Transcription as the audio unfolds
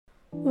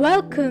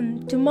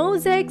Welcome to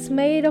Mosaics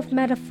Made of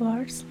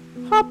Metaphors.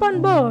 Hop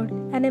on board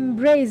and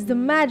embrace the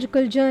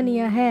magical journey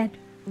ahead.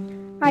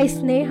 I,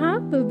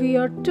 Sneha, will be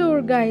your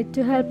tour guide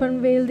to help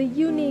unveil the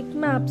unique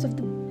maps of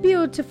the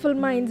beautiful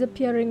minds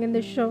appearing in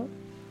the show.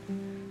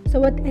 So,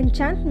 with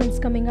enchantments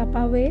coming up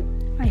our way,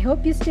 I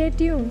hope you stay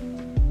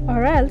tuned,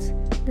 or else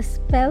the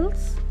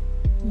spells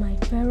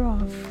might wear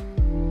off.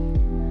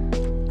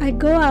 I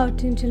go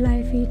out into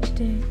life each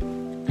day.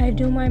 I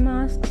do my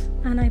masks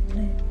and I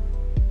play.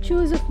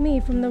 Choose of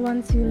me from the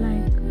ones you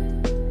like.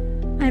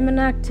 I'm an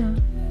actor.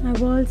 My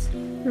worlds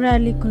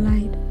rarely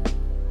collide.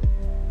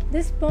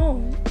 This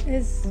poem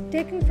is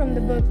taken from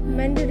the book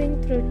Meandering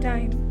Through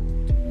Time,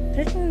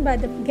 written by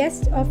the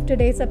guest of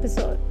today's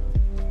episode.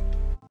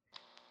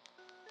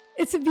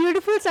 It's a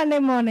beautiful Sunday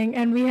morning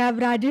and we have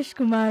Rajesh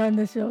Kumar on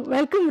the show.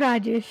 Welcome,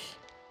 Rajesh.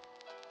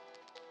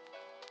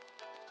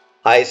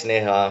 Hi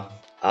Sneha.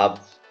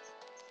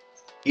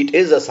 It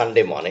is a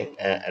Sunday morning,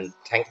 and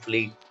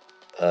thankfully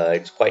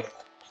it's quite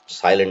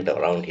silent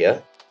around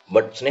here.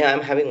 But Sneha,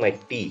 I'm having my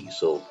tea,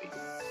 so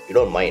you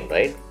don't mind,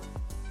 right?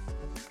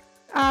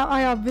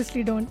 I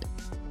obviously don't.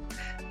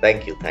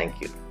 Thank you,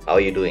 thank you. How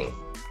are you doing?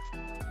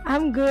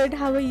 I'm good.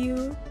 How are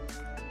you?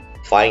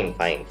 Fine,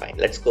 fine, fine.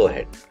 Let's go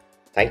ahead.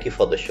 Thank you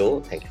for the show.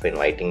 Thank you for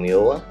inviting me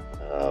over.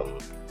 Um,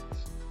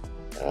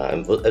 I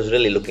was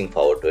really looking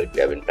forward to it.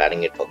 We have been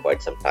planning it for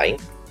quite some time,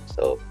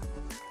 so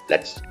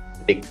let's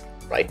dig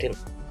right in.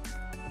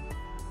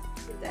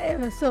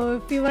 So,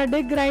 if you want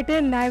to dig right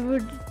in, I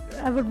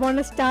would want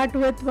to start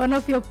with one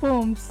of your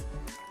poems.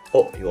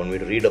 Oh, you want me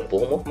to read a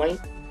poem of mine?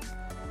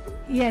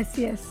 Yes,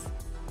 yes.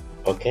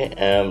 Okay.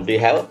 Do you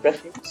have a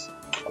preference,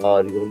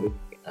 or you want me,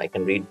 I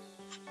can read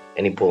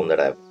any poem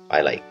that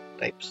I like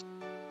types.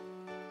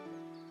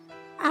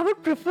 I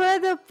would prefer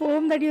the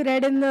poem that you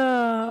read in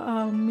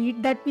the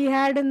meet that we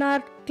had in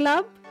our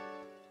club.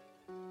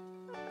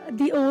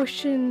 The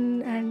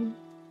ocean, and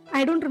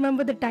I don't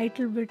remember the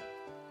title, but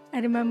I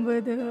remember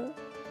the.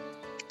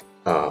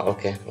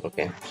 Okay,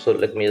 okay. So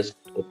let me just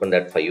open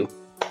that for you.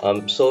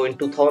 So in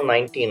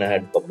 2019, I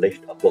had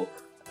published a book,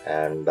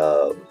 and there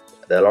are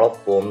a lot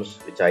of poems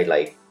which I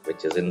like,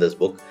 which is in this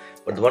book.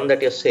 But the one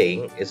that you're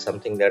saying is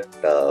something that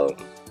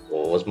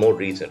was more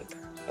recent.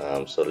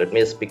 So let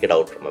me just pick it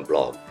out from a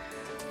blog.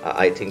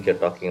 I think you're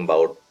talking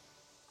about.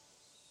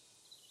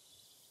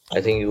 I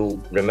think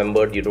you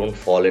remembered you don't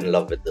fall in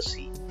love with the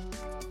sea.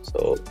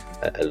 So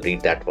I'll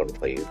read that one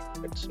for you.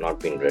 It's not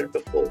been read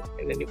before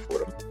in any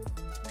forum.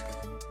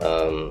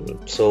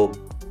 So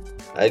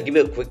I'll give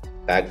you a quick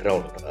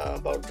background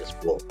about this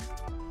poem.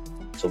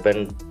 So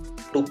when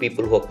two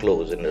people who are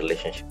close in a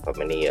relationship for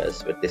many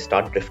years, when they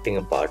start drifting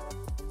apart,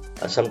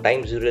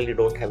 sometimes you really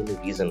don't have any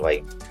reason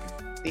why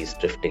these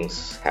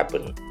driftings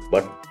happen.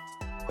 But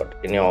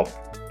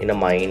in a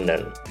mind,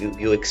 and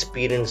you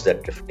experience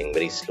that drifting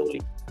very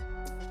slowly.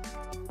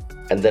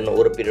 And then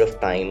over a period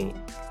of time,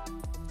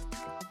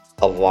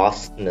 a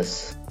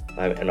vastness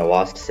and a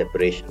vast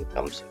separation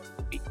comes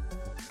into being.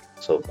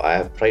 So I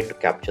have tried to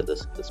capture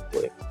this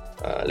poem.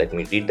 Let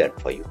me read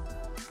that for you.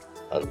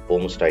 The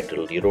poem is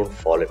titled "You Don't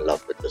Fall in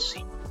Love with the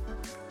Sea."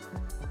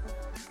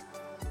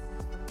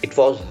 It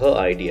was her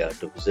idea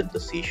to visit the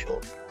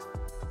seashore.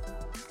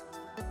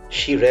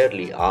 She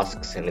rarely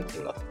asks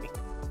anything of me.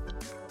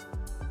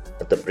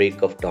 At the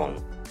break of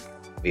dawn,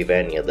 we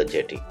were near the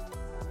jetty.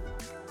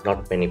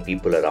 Not many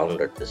people around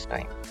at this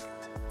time.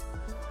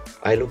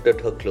 I looked at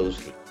her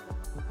closely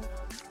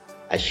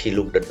as she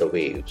looked at the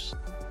waves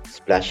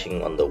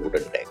splashing on the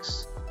wooden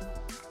decks.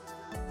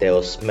 There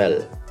was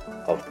smell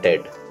of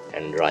dead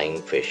and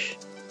drying fish,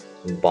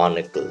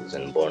 barnacles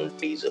and burnt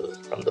diesel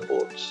from the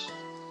boats.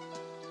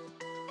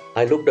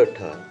 I looked at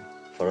her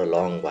for a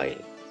long while,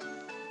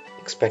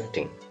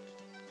 expecting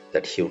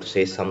that she would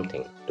say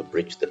something to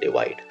bridge the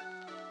divide.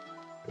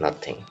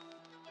 Nothing.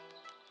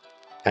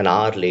 An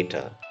hour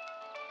later,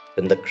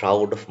 when the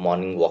crowd of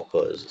morning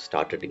walkers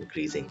started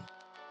increasing,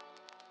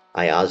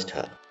 I asked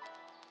her,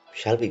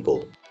 "Shall we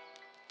go?"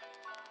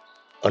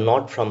 A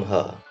nod from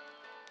her,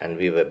 and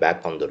we were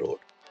back on the road.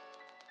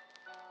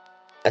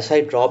 As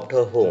I dropped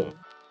her home,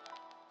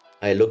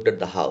 I looked at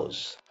the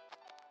house,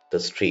 the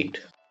street,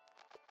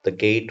 the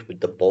gate with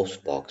the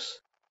post box,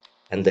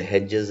 and the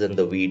hedges and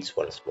the weeds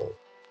once more.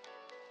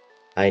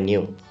 I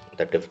knew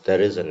that if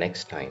there is a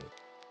next time,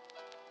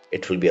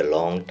 it will be a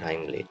long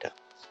time later.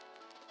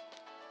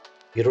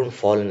 You don't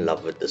fall in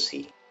love with the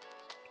sea.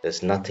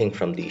 There's nothing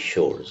from these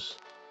shores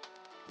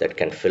that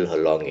can fill her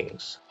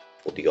longings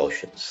for the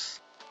oceans.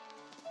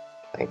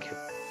 Thank you.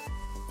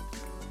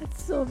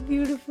 It's so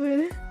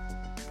beautiful.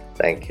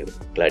 Thank you.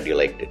 Glad you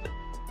liked it.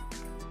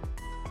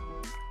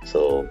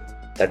 So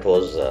that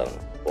was a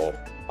poem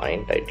of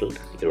mine titled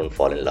 "You Don't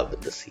Fall in Love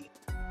with the Sea."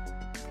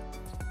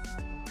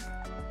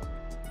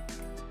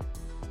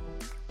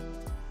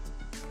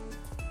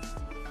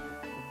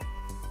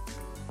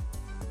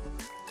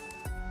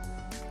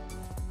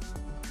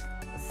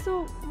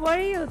 So, what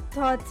are your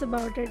thoughts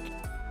about it?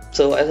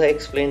 So as I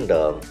explained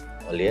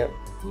earlier,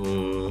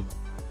 mm,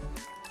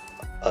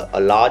 a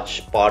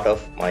large part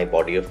of my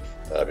body of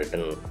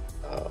written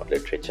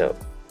literature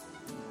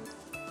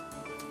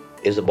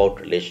is about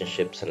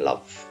relationships and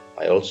love.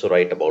 I also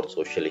write about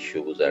social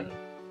issues and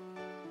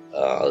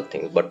other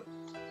things, but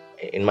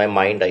in my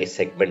mind, I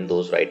segment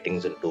those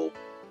writings into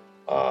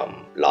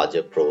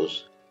larger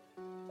prose,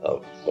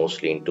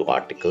 mostly into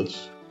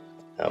articles.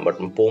 But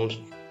my poems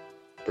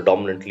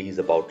predominantly is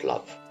about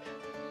love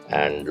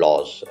and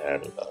loss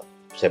and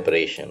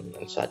separation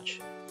and such.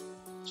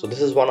 So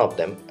this is one of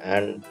them,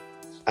 and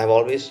I've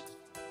always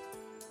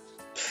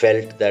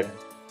felt that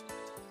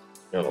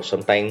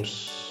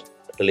sometimes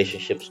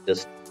relationships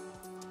just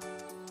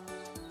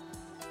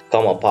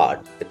come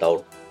apart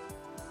without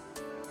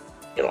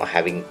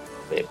having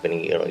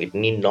any, it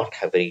need not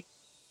have very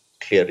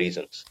clear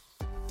reasons.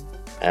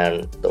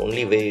 And the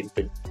only way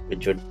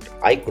which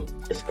I could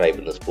describe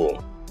in this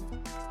poem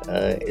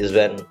is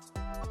when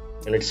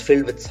it's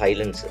filled with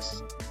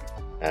silences,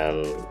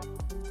 and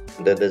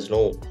there's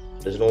no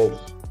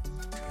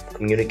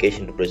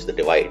communication to bridge the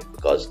divide,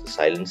 because the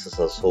silences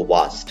are so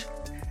vast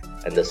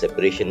and the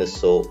separation is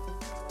so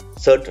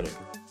certain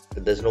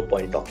that there's no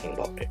point talking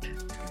about it.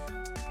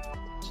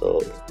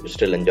 So you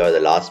still enjoy the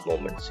last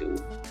moments, you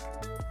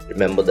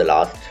remember the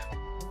last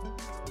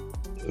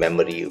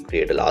memory, you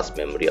create a last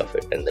memory of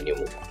it, and then you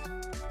move on.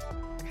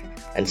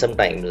 And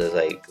sometimes, as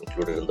I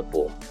concluded in the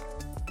poem,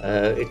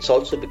 it's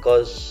also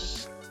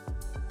because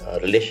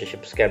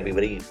relationships can be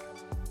very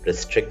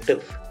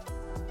restrictive.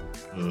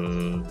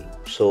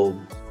 So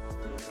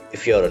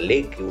if you're a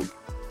lake, you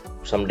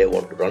someday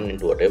want to run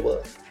into a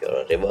river. If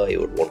you're a river, you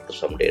would want to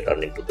someday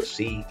run into the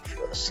sea. If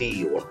you're a sea,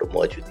 you want to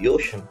merge with the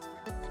ocean.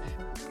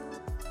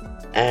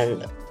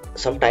 And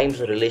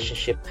sometimes a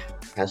relationship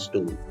has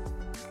to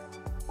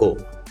go,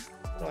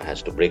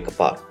 has to break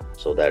apart,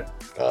 so that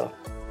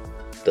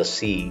the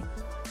sea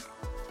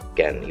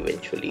can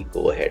eventually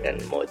go ahead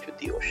and merge with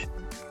the ocean.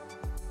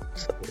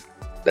 So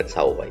that's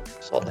how I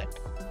saw that.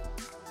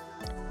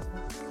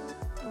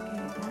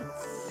 Okay,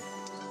 that's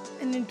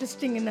an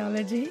interesting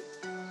analogy.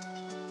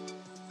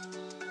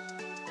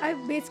 I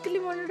basically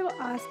wanted to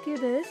ask you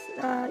this.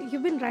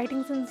 You've been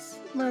writing since,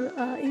 well,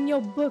 in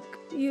your book,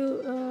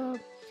 the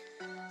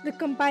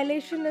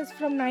compilation is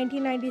from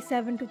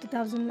 1997 to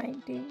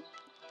 2019.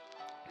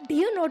 Do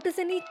you notice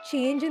any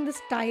change in the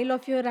style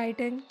of your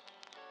writing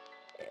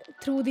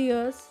through the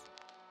years?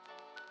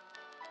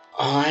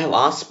 I have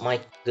asked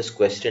this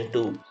question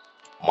to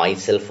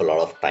myself a lot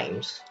of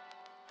times.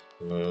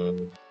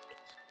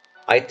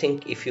 I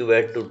think if you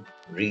were to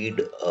read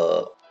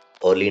a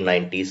early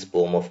 90s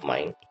poem of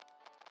mine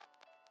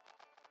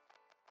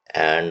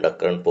and a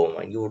current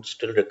poem, you would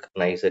still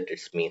recognize that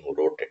it's me who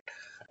wrote it.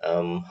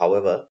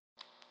 However,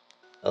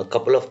 a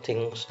couple of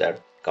things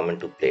that come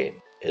into play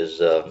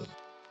is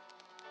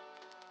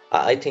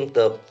I think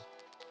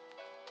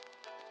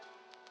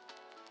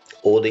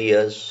over the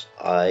years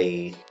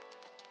I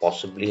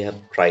possibly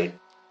have tried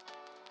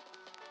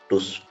to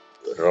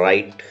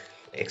write,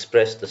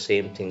 express the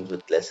same things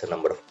with lesser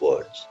number of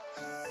words.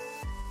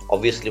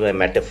 Obviously, my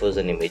metaphors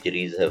and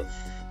imageries have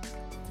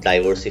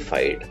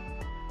diversified.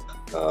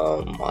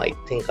 I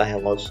think I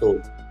have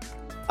also,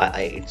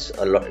 it's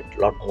a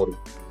lot more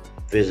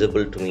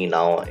visible to me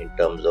now in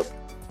terms of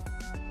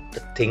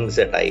the things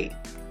that I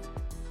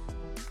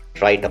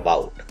write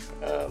about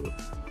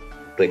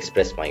to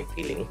express my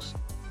feelings.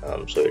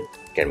 So it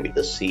can be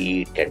the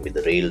sea, it can be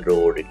the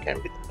railroad, it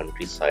can be the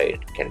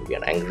countryside, it can be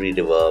an angry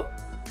river.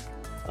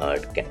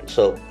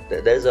 So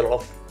there's a lot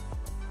of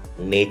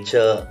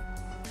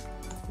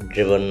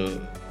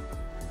nature-driven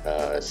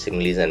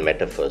similes and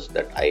metaphors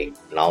that I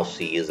now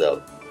see as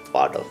a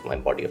part of my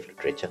body of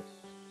literature.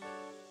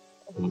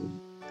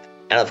 And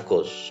of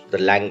course, the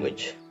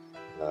language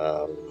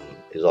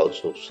is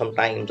also,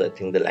 sometimes I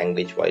think the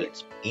language, while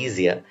it's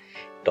easier,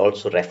 it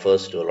also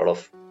refers to a lot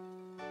of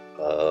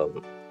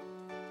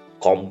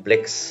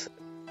complex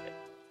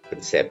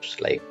concepts,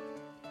 like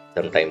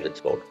sometimes it's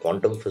about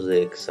quantum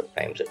physics,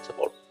 sometimes it's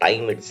about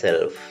time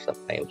itself,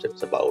 sometimes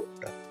it's about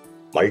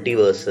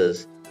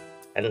multiverses.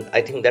 And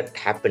I think that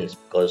happens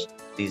because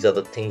these are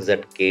the things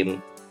that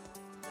came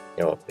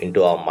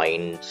into our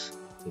minds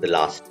in the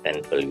last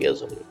 10-12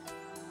 years only.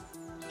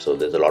 So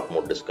there's a lot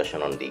more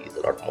discussion on these,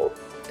 a lot more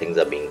things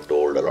are being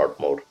told, a lot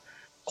more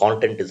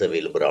content is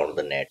available around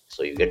the net,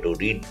 so you get to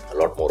read a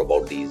lot more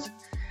about these,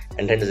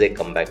 and hence they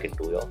come back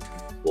into your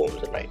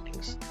poems and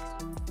writings.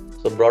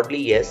 So broadly,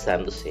 yes,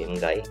 I'm the same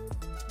guy,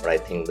 but I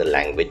think the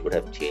language would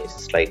have changed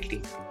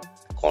slightly.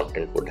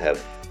 Content would have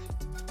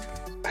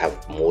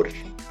more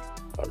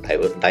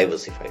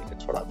diversified.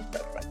 That's what I'm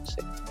trying to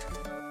say.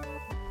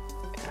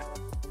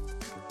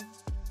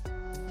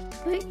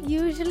 But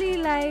usually,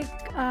 like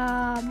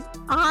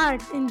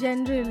art in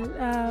general,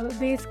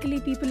 basically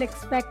people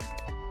expect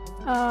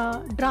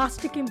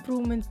drastic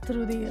improvements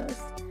through the years.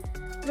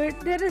 But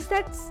there is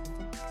that,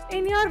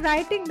 in your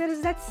writing, there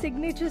is that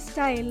signature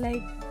style.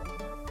 Like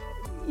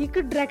you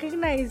could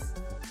recognize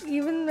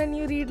even when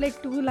you read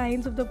like 2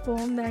 lines of the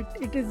poem that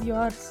it is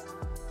yours.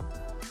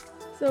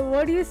 So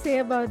what do you say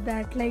about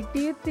that? Like, do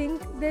you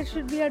think there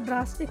should be a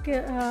drastic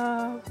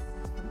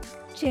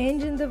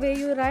change in the way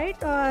you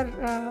write, or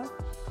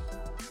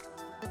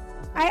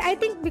I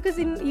think because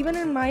even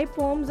in my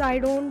poems, I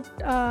don't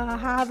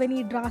have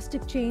any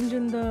drastic change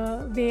in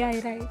the way I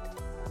write.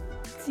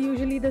 It's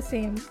usually the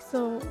same.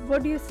 So,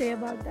 what do you say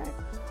about that?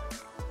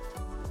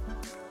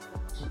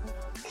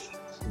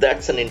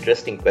 That's an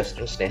interesting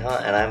question,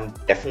 Sneha, and I'm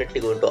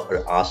definitely going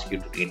to ask you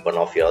to read one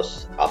of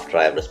yours after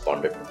I have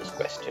responded to this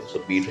question. So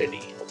be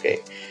ready, okay?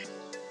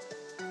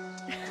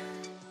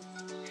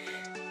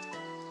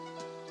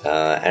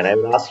 And I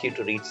will ask you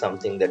to read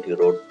something that you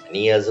wrote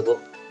many years ago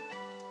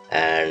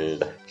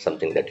and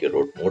something that you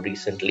wrote more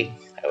recently.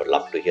 I would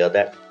love to hear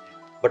that.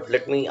 But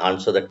let me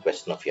answer that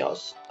question of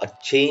yours. A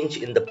change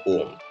in the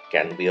poem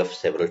can be of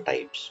several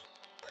types.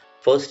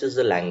 First is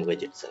the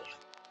language itself.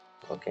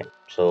 Okay,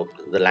 so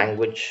the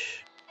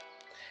language,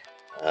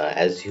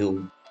 as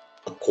you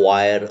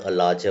acquire a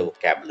larger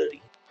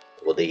vocabulary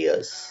over the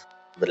years,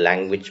 the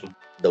language,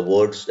 the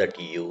words that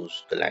you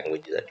use, the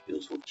language that you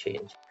use would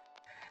change.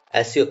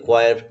 As you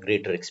acquire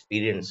greater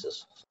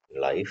experiences in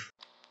life,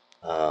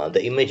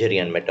 the imagery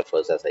and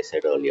metaphors, as I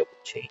said earlier,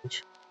 would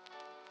change.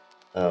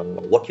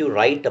 What you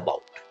write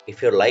about,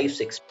 if your life's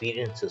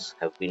experiences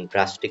have been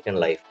drastic and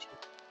life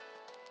changing,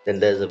 then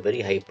there's a very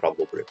high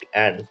probability.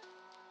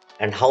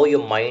 And how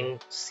your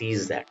mind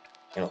sees that,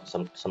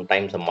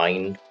 sometimes the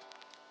mind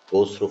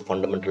goes through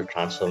fundamental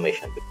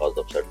transformation because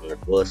of certain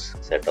adverse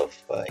set of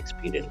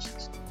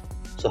experiences.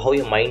 So how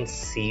your mind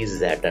sees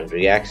that and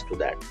reacts to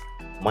that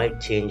might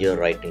change your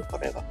writing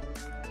forever.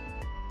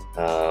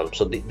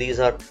 So these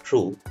are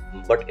true,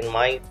 but in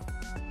my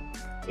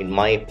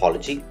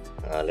apology,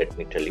 let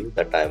me tell you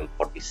that I'm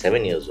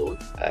 47 years old.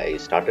 I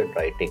started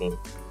writing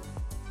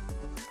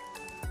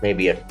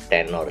maybe at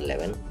 10 or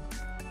 11,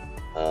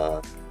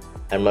 uh,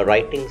 and my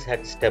writings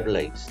had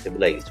fairly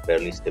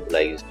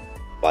stabilized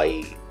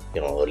by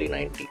early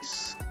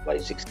 90s, by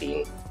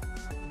 16,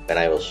 when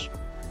I was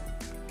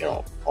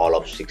all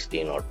of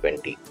 16 or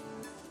 20.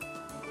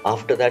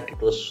 After that,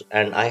 it was,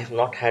 and I have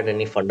not had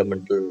any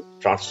fundamental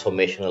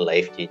transformational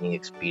life changing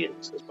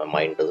experiences. My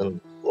mind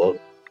doesn't work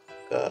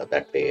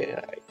that way.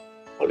 I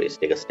always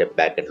take a step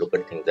back and look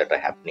at things that are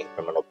happening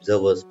from an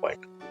observer's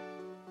point.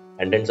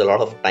 And then a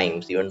lot of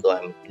times, even though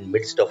I'm in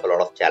midst of a lot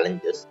of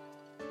challenges,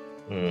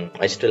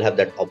 I still have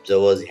that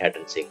observer's head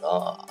and saying,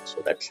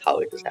 so that's how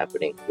it is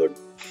happening. Good.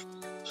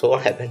 So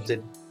what happens?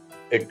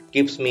 It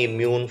keeps me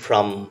immune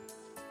from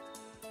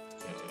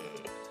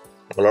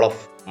a lot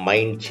of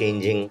mind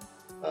changing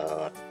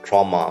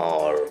trauma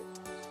or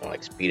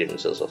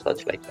experiences or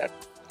such like that.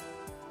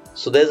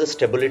 So there's a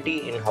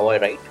stability in how I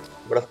write,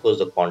 but of course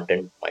the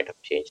content might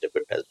have changed a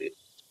bit as we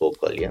spoke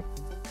earlier,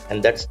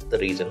 and that's the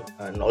reason.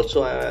 And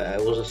also, I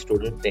was a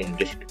student in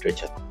English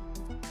literature,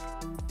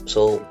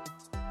 so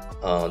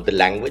the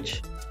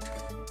language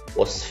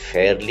was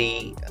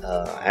fairly,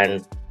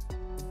 and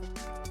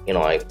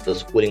the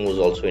schooling was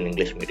also in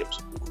English medium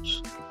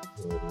schools.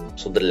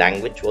 So the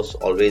language was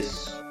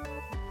always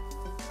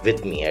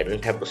with me. I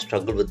didn't have to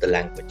struggle with the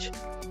language.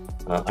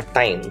 At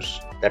times,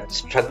 that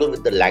struggle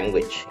with the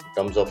language in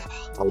terms of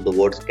how the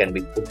words can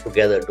be put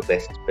together to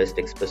best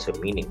express your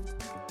meaning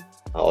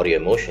or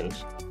your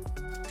emotions,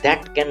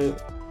 that can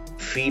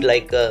feel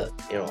like a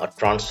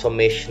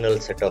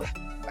transformational set of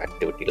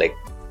activity, like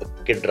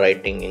a kid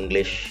writing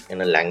English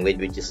in a language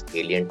which is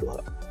alien to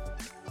her,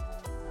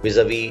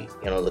 vis-a-vis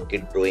the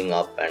kid growing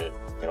up and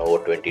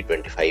over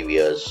 20-25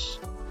 years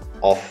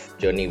of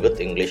journey with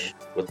English,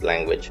 with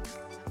language.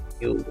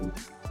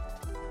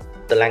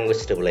 The language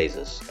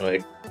stabilizes,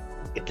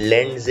 it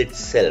lends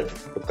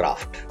itself to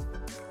craft.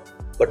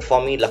 But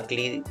for me,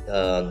 luckily,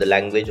 the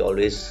language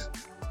always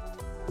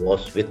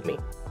was with me.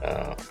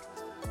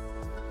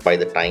 By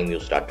the time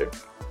you started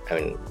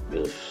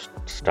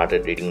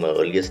reading my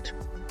earliest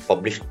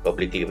published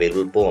publicly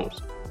available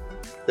poems,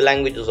 the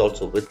language is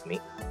also with me.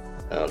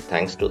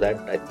 Thanks to that,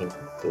 I think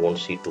you won't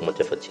see too much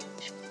of a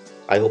change.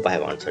 I hope I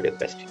have answered your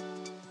question.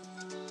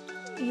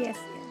 Yes.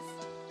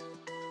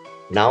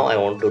 Now I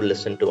want to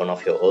listen to one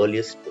of your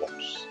earliest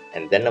poems,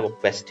 and then a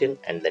question,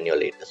 and then your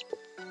latest poem.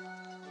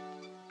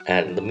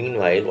 And in the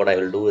meanwhile, what I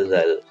will do is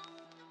I'll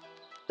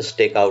just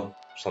take out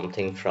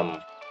something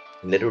from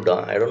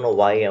Neruda. I don't know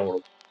why I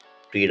want to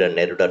read a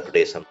Neruda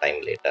today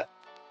sometime later.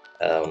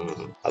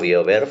 Are you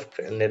aware of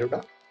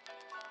Neruda?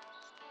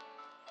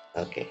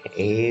 Okay,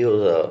 he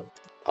was a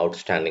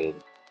outstanding,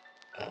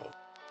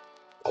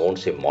 I won't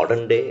say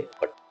modern day,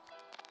 but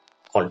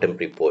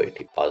contemporary poet.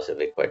 He passed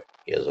away quite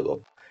years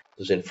ago.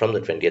 It was from the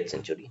 20th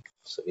century.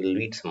 So we'll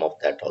read some of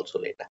that also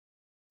later.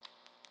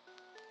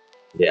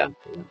 Yeah,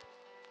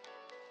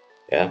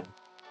 yeah.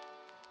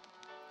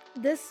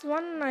 This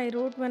one I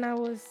wrote when I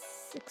was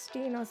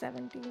 16 or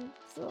 17.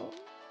 So,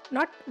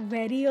 not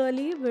very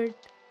early, but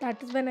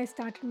that is when I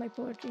started my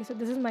poetry. So,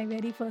 this is my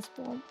very first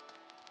poem.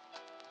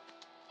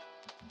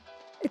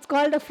 It's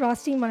called A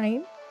Frosty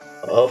Mind.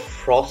 A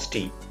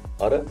frosty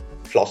or a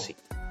flossy?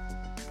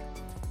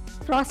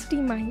 Frosty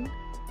Mind.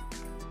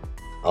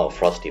 Oh,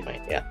 frosty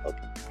mind. Yeah,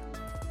 okay.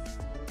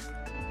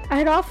 I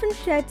had often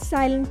shed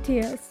silent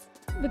tears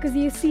because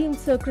you seemed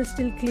so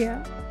crystal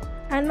clear,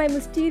 and my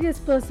mysterious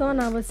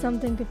persona was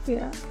something to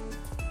fear.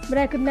 but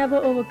I could never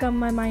overcome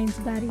my mind's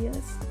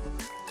barriers.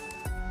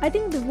 I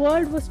think the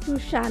world was too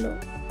shallow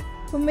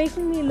for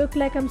making me look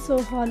like I'm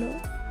so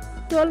hollow.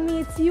 Told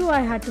me it's you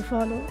I had to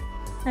follow,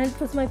 and it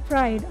was my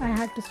pride I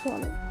had to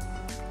swallow.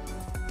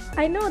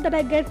 I know that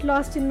I get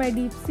lost in my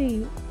deep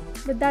sea,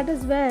 but that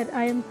is where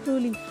I am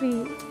truly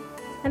free.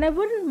 And I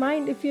wouldn't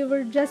mind if you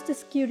were just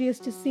as curious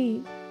to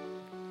see,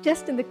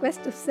 just in the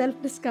quest of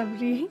self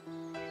discovery.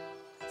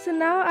 So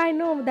now I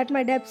know that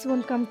my depths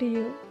won't come to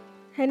you.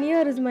 And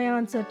here is my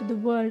answer to the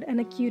world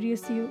and a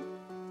curious you,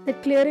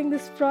 that clearing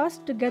this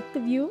frost to get the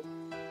view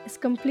is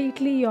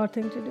completely your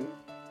thing to do.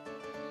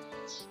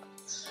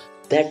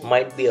 That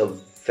might be a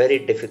very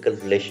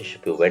difficult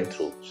relationship you went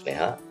through,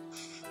 Sneha.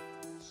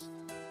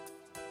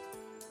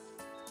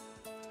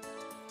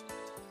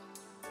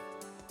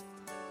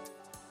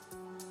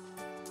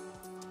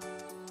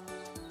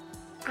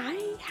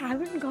 I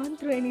haven't gone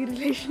through any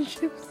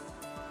relationships.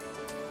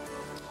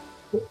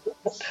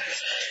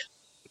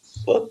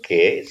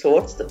 Okay, so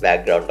what's the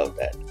background of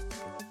that?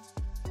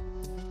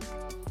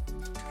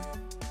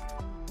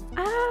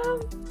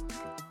 Um,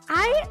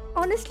 I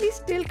honestly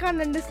still can't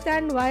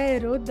understand why I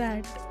wrote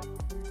that.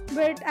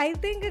 But I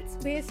think it's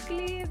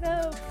basically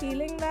the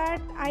feeling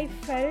that I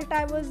felt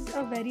I was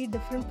a very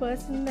different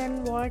person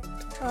than what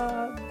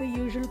the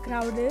usual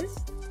crowd is.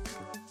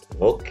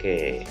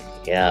 Okay,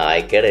 yeah,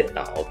 I get it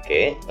now.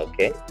 Okay,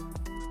 okay.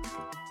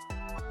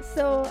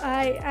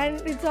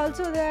 And it's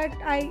also that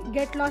I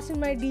get lost in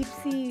my deep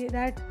sea.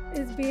 That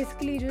is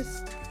basically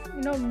just,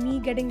 me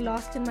getting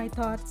lost in my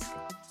thoughts.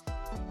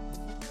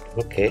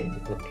 Okay,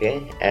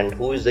 okay. And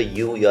who is the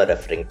you are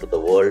referring to? The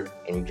world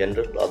in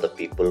general or the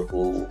people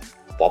who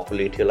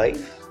populate your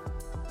life?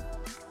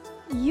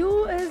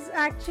 You is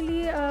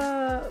actually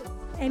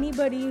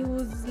anybody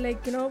who's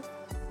like,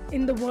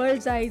 in the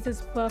world's eyes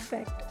is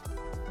perfect.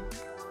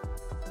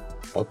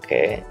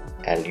 Okay.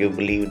 And you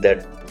believe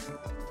that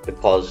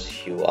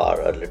because you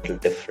are a little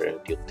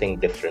different, you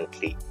think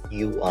differently,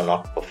 you are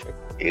not perfect.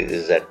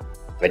 Is that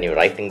when you're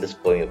writing this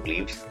poem, you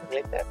believe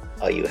something like that?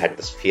 Or you had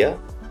this fear?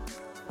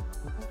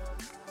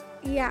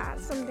 Yeah,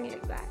 something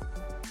like that.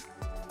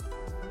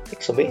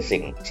 It's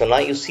amazing. So now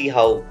you see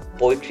how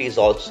poetry is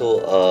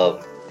also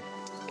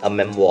a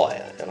memoir,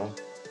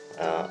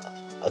 uh,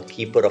 a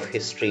keeper of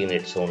history in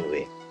its own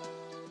way.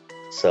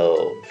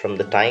 So from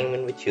the time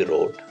in which you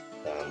wrote,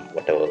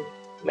 whatever,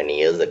 many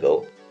years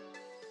ago,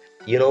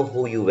 you know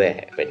who you were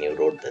when you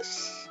wrote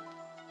this.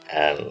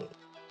 And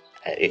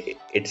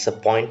it's a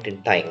point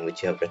in time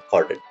which you have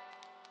recorded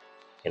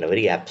in a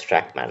very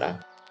abstract manner,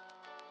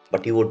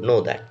 but you would know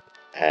that.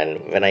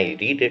 And when I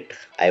read it,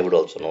 I would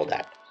also know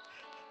that.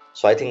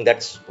 So I think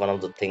that's one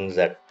of the things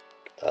that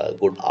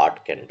good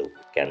art can do.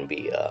 It can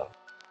be a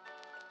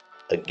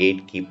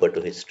gatekeeper to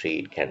history.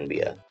 It can be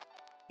a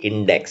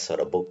index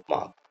or a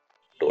bookmark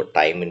to a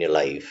time in your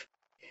life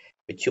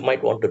which you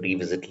might want to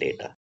revisit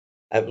later.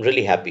 I'm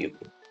really happy you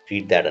could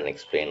read that and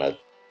explain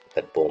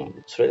that poem.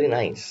 It's really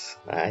nice.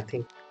 Uh,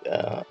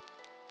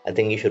 I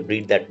think you should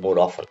read that more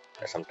often.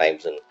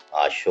 Sometimes in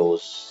our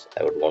shows,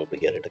 I would want to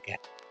hear it again.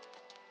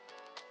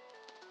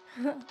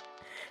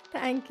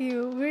 Thank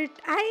you.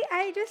 But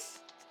I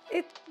just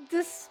it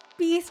this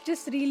piece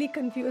just really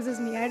confuses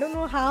me. I don't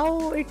know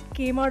how it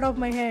came out of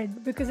my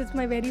head because it's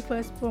my very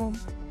first poem.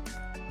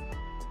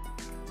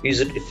 Is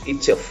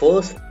it's your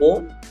first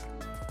poem?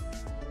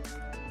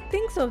 I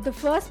think so. The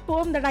first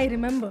poem that I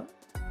remember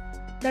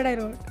that I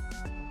wrote.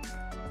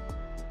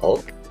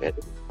 Okay,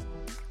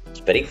 it's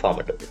very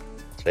formidable.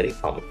 It's very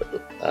formidable.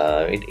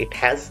 It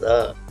has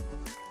a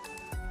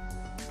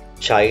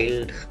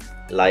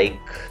child-like,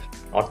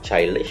 not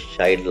childish,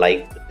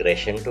 childlike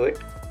aggression to it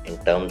in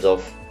terms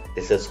of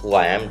this is who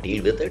I am,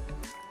 deal with it.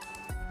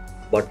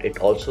 But it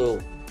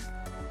also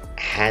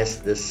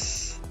has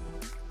this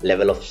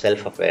level of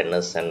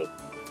self-awareness and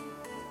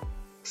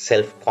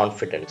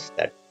self-confidence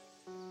that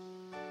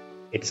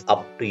it's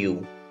up to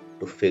you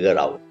to figure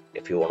out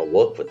if you want to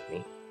work with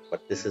me,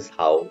 but this is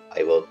how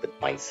I work with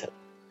myself.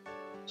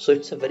 So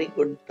it's a very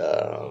good,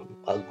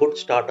 a good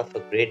start of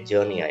a great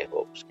journey. I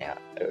hope, yeah,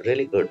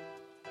 really good.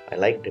 I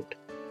liked it.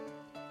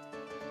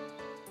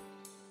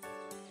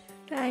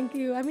 Thank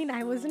you. I mean,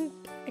 I wasn't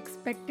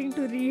expecting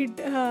to read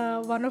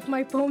one of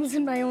my poems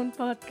in my own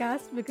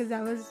podcast because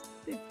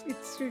it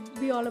should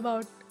be all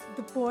about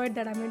the poet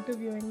that I'm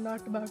interviewing,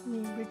 not about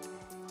me. But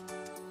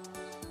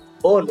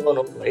Oh no,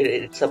 no,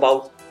 it's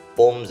about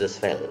poems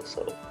as well.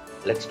 So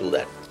let's do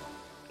that.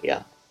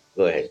 Yeah,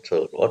 go ahead.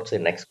 So what's the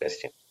next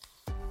question?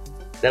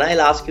 Then I'll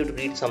ask you to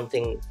read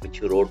something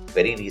which you wrote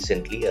very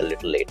recently, a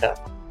little later,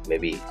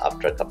 maybe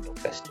after a couple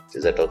of questions.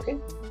 Is that okay?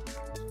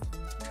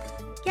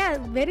 yeah,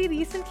 very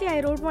recently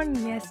I wrote one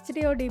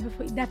yesterday or day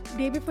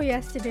before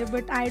yesterday,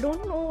 but I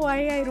don't know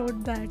why I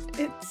wrote that.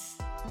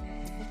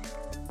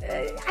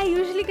 I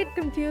usually get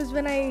confused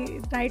when I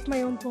write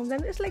my own poems.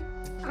 I'm just like,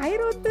 I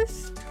wrote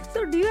this.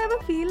 So do you ever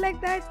feel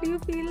like that? Do you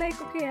feel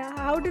like, okay,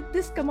 how did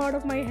this come out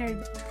of my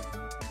head?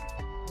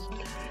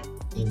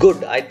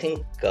 Good. I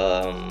think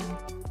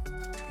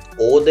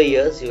Over the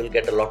years, you will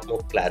get a lot more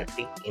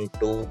clarity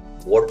into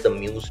what the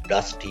muse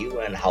does to you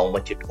and how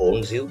much it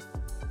owns you.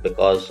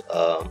 Because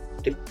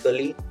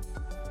typically,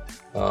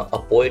 a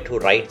poet who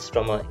writes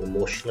from an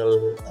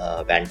emotional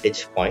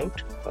vantage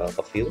point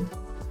of view,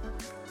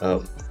 uh,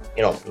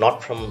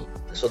 not from,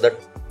 so that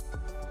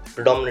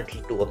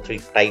predominantly two or three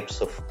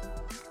types of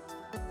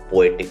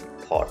poetic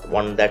thought: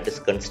 one that is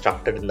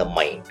constructed in the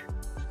mind,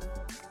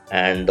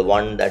 and the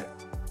one that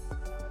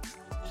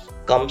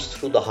comes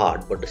through the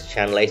heart but is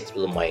channelized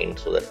through the mind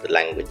so that the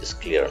language is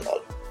clear and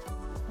all.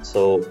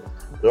 So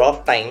a lot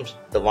of times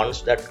the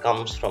ones that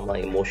comes from an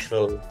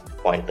emotional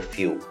point of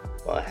view,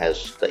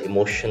 has the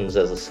emotions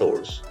as a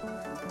source.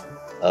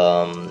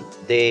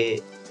 They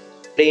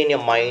play in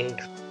your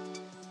mind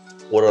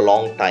for a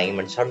long time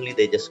and suddenly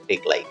they just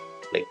take life.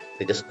 Like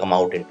they just come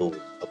out into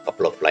a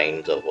couple of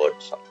lines or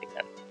words, something,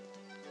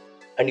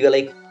 and you're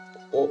like,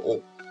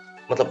 oh,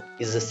 matlab,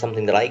 is this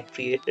something that I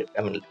created?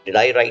 I mean, did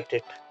I write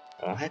it?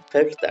 I had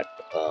felt that.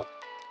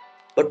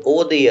 But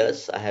over the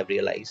years, I have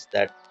realized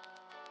that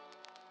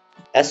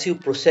as you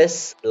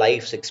process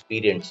life's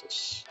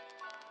experiences,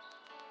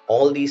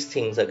 all these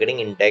things are getting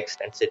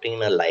indexed and sitting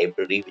in a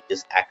library which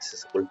is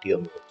accessible to your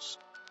muse.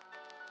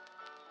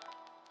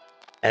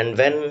 And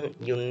when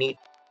you need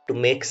to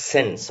make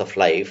sense of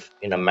life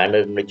in a manner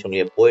in which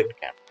only a poet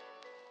can,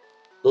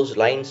 those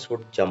lines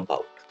would jump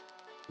out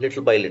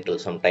little by little,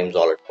 sometimes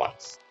all at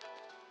once,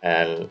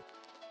 and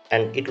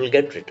it will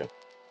get written.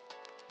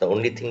 The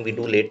only thing we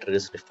do later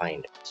is refine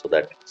it so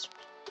that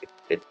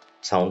it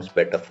sounds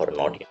better for an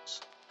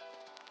audience.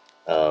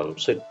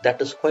 So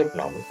that is quite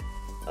normal.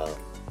 Uh,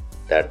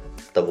 that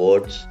the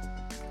words,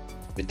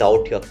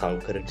 without your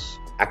concurrence,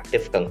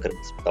 active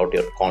concurrence, without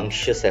your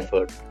conscious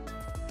effort,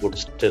 would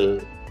still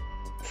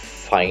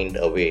find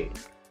a way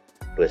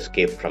to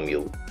escape from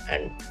you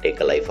and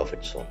take a life of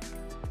its own.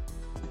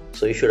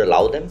 So you should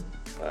allow them,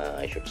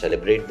 I should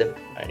celebrate them,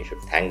 and you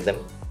should thank them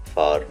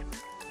for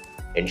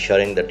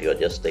ensuring that you're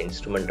just the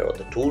instrument or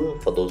the tool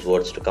for those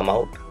words to come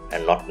out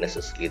and not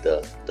necessarily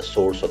the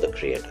source or the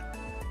creator.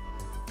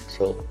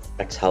 So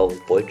that's how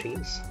poetry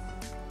is.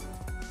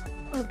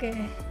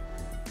 Okay.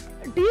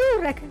 Do you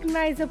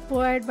recognize a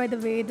poet by the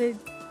way they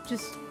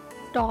just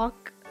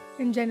talk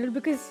in general?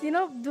 Because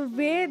the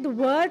way the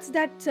words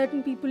that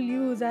certain people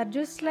use are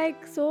just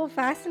like so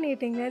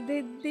fascinating. That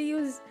they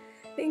use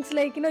things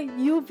like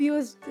you've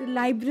used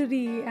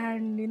library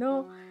and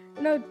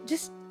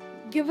just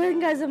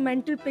giving us a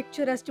mental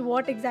picture as to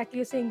what exactly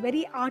you're saying.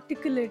 Very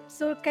articulate.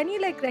 So can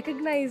you like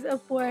recognize a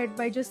poet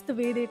by just the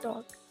way they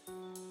talk?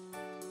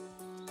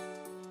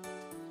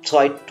 So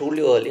I told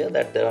you earlier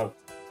that there are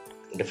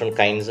different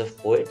kinds of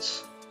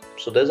poets.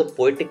 So there's a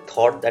poetic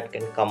thought that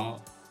can come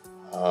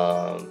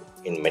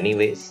in many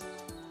ways.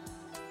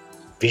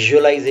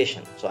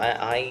 Visualization. So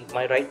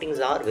my writings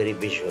are very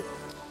visual.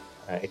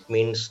 It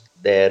means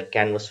their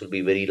canvas will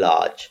be very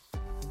large.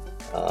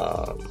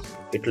 Um,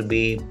 it will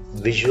be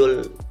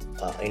visual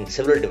in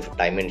several different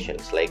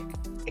dimensions, like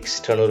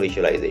external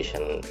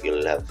visualization.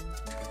 You'll have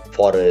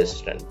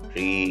forest and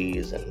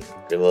trees and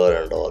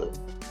river and all.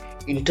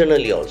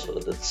 Internally also,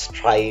 the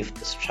strife,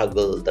 the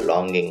struggle, the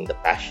longing, the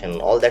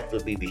passion, all that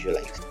will be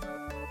visualized.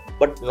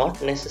 But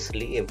not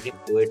necessarily every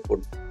poet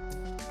would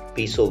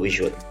be so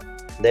visual.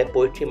 Their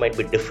poetry might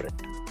be different.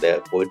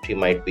 Their poetry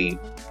might be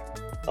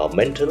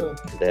mental.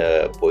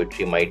 Their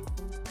poetry might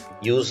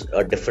use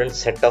a different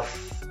set of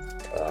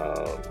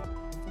uh,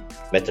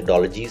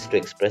 methodologies to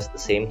express the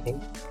same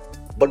thing.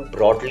 But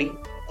broadly,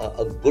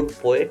 a good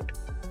poet,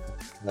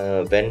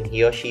 when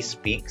he or she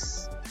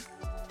speaks,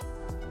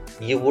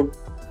 you would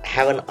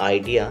have an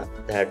idea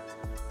that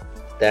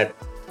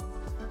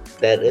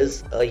there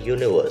is a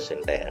universe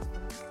in there,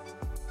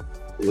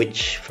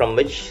 which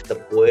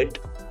the poet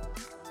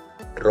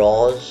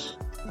draws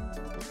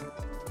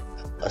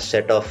a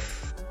set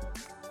of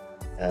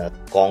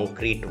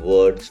concrete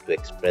words to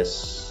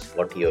express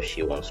what he or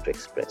she wants to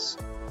express.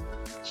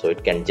 So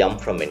it can jump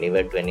from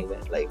anywhere to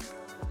anywhere, like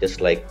just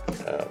like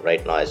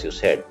right now, as you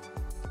said,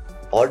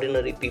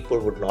 ordinary people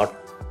would not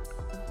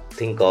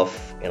think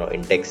of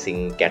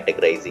indexing,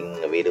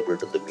 categorizing, available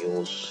to the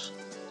muse,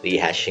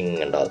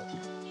 rehashing and all,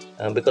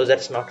 because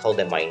that's not how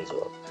their minds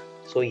work.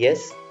 So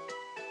yes,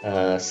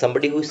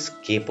 somebody who is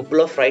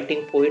capable of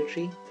writing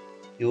poetry,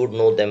 you would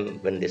know them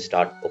when they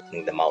start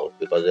opening them out,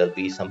 because there'll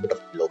be some bit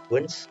of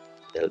eloquence,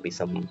 there'll be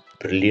some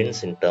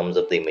brilliance in terms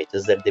of the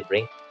images that they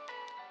bring,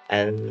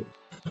 and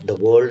the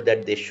world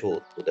that they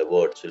show through the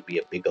words will be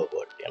a bigger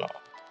world,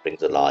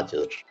 brings a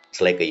larger, it's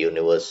like a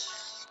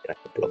universe in a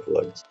couple of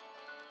words.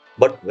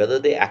 But whether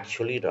they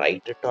actually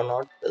write it or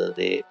not, whether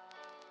they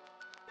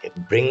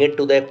bring it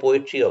to their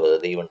poetry or whether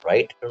they even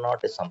write it or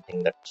not, is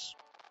something that's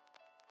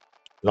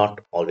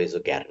not always a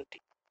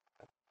guarantee.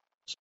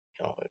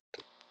 You know,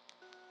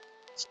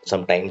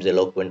 sometimes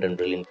eloquent and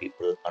brilliant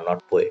people are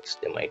not poets.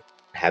 They might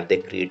have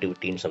their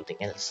creativity in something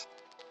else.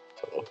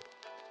 So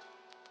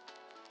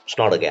it's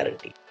not a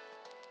guarantee.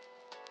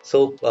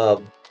 So,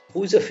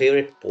 who's your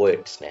favorite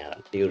poet,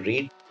 Sneha? Do you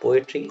read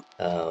poetry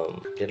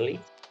generally?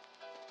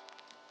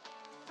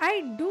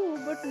 I do,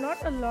 but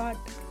not a lot.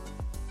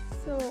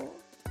 So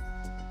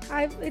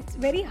it's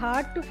very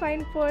hard to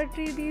find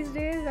poetry these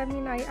days. I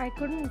mean, I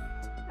couldn't.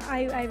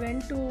 I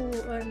went to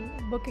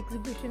a book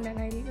exhibition and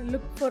I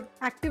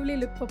actively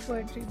looked for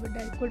poetry, but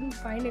I couldn't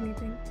find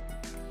anything.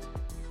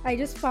 I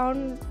just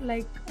found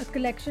like a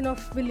collection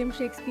of William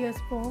Shakespeare's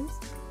poems.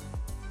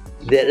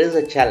 There is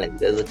a challenge.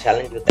 There's a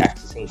challenge with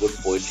accessing good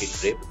poetry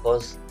today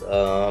because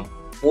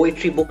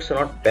poetry books are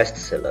not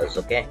bestsellers.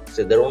 Okay,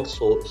 so they don't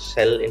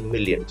sell in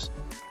millions.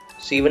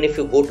 So even if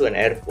you go to an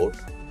airport,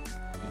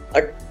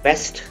 at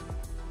best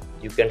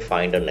you can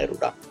find a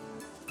Neruda.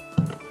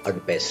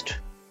 At best,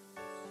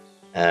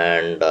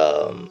 and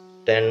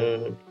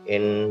then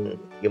in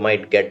you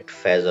might get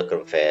Faiz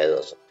Akram Faiz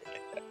or something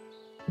like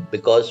that.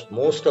 Because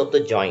most of the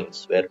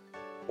joints where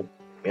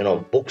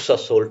books are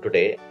sold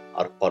today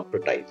are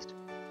corporatized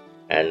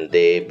and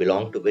they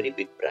belong to very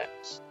big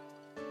brands.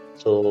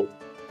 So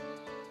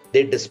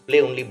they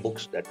display only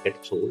books that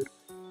get sold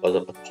because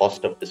of the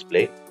cost of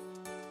display.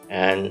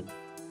 And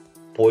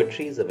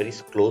poetry is a very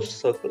closed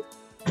circle.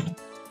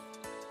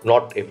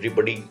 Not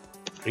everybody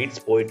reads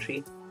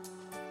poetry.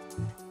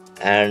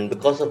 And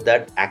because of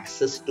that,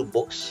 access to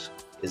books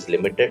is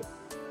limited.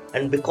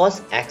 And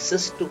because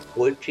access to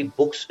poetry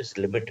books is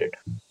limited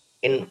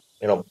in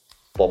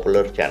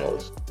popular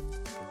channels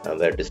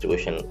where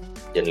distribution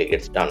generally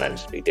gets done and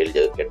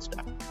retail gets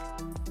done,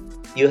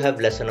 you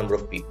have lesser number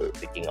of people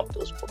picking up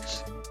those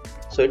books.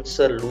 So it's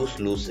a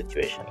lose-lose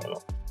situation,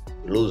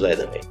 lose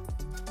either way.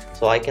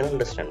 So I can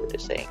understand what you're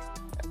saying.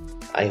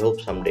 I hope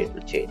someday it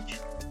will change.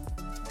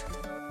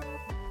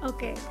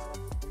 Okay.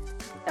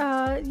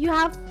 You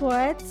have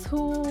poets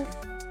who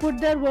put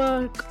their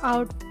work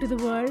out to the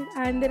world,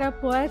 and there are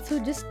poets who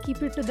just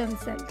keep it to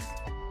themselves.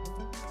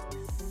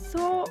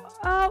 So,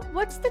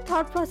 what's the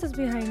thought process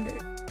behind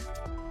it?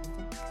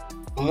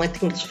 I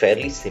think it's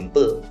fairly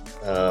simple,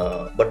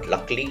 but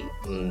luckily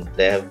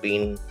there have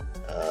been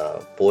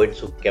poets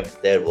who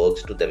kept their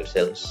works to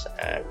themselves,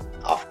 and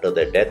after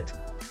their death,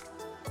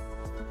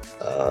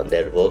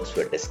 their works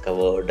were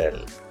discovered,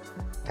 and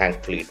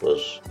thankfully it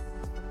was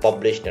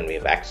published, and we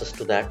have access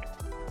to that.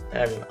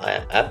 And I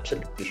am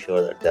absolutely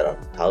sure that there are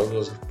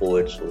thousands of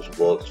poets whose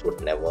works would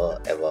never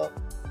ever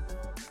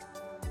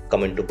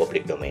come into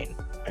public domain.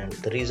 And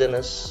the reason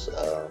is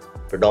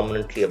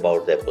predominantly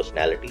about their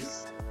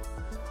personalities,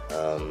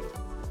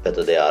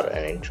 whether they are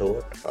an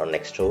introvert or an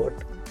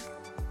extrovert.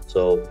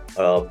 So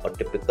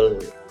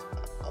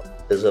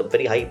there's a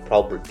very high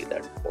probability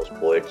that most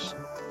poets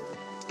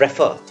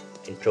prefer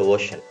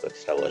introversion to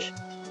extraversion.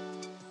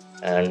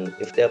 And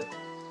if they're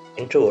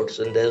introverts,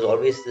 then there's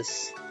always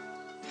this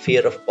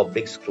fear of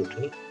public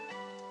scrutiny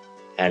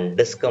and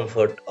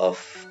discomfort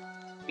of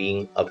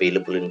being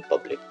available in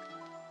public.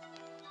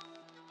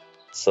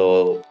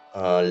 So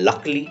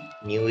luckily,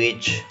 new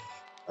age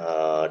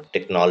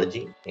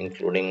technology,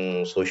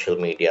 including social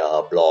media,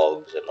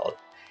 blogs and all,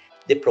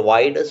 they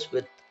provide us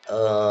with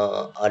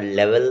a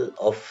level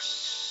of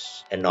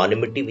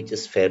anonymity which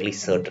is fairly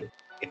certain.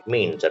 It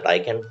means that I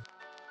can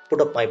put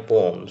up my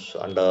poems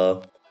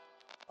under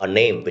a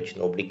name which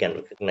nobody can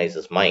recognize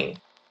as mine,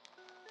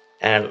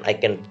 and I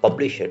can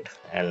publish it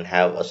and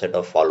have a set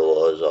of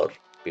followers or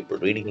people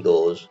reading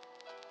those.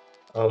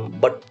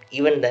 But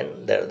even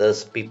then,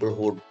 there's people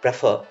who would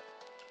prefer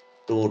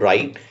to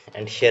write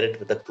and share it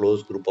with a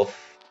close group of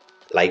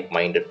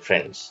like-minded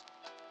friends.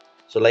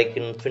 So, like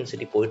in Twin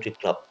City Poetry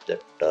Club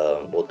that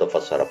both of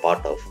us are a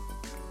part of,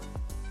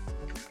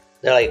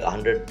 there are like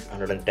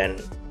 110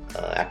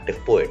 active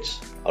poets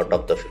out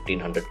of the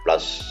 1500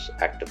 plus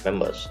active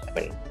members. I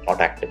mean, not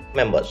active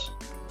members,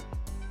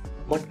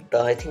 but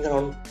I think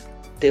around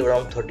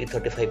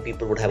 30-35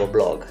 people would have a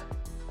blog,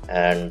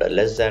 and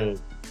less than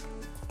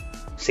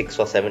 6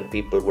 or 7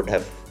 people would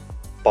have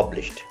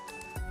published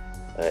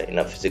in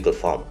a physical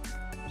form.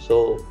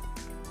 So,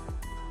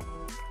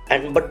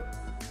 but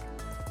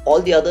all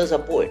the others are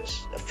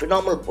poets,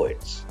 phenomenal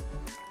poets.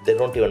 They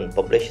don't even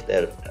publish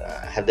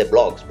have their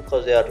blogs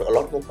because they are a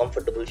lot more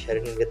comfortable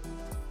sharing it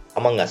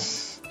among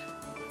us,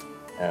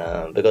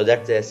 because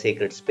that's their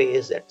sacred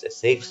space, that's their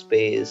safe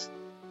space,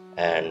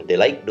 and they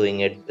like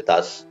doing it with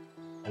us,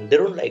 and they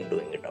don't like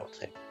doing it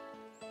outside.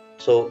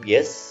 So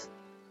yes,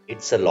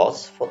 it's a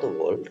loss for the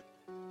world,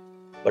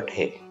 but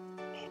hey,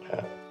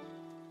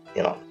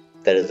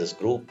 there is this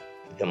group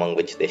among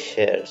which they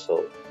share,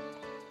 so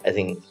I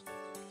think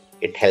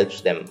it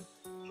helps them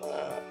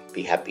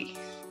be happy.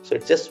 So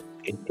it's just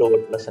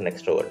introvertness and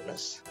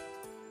extrovertness.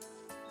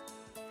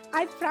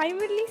 I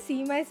primarily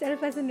see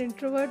myself as an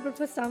introvert, but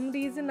for some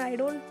reason I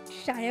don't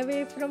shy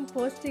away from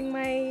posting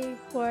my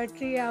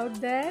poetry out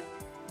there.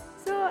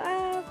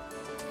 So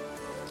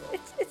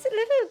it's a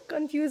little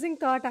confusing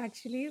thought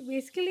actually.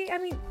 Basically, I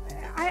mean,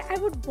 I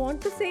would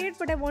want to say it,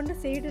 but I want to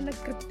say it in a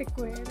cryptic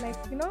way. Like,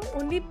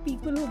 only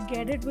people who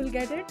get it will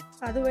get it.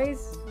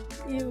 Otherwise,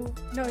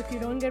 if you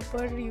don't get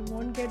poetry, you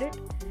won't get it.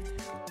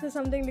 So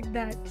something like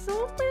that.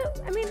 So,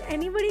 I mean,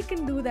 anybody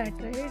can do that,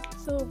 right?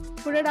 So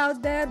put it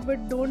out there,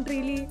 but don't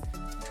really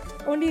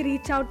only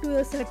reach out to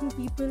a certain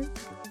people.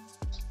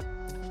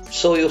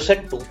 So you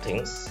said two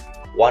things.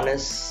 One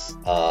is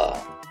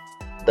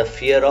the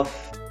fear of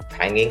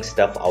hanging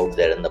stuff out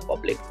there in the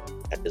public.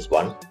 That is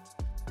one.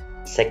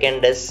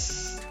 Second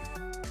is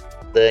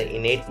the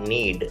innate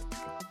need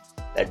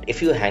that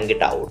if you hang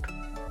it out,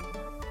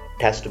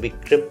 it has to be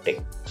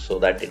cryptic so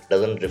that it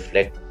doesn't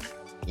reflect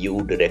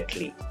you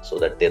directly, so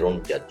that they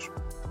don't judge you.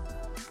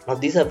 Now,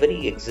 these are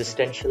very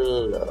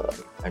existential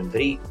and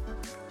very,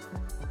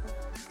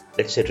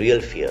 let's say,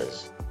 real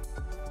fears.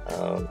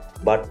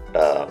 But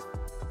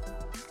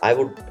I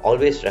would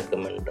always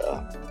recommend,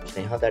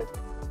 Sneha, that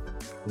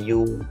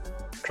you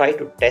try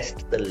to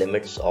test the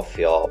limits of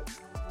your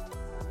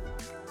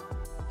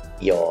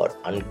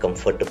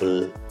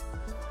uncomfortable.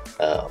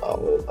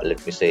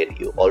 Let me say,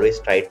 you always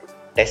try to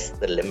test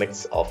the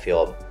limits of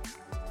your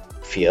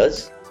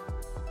fears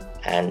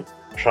and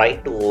try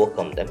to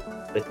overcome them,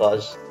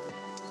 because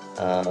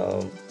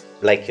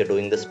like you're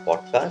doing this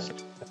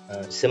podcast,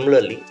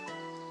 similarly,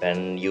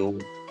 when you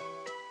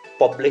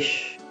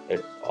publish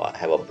it or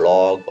have a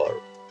blog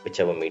or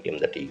whichever medium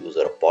that you use,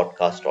 or a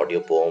podcast, audio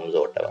poems,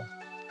 or whatever,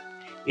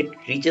 it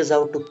reaches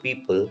out to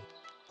people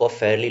who are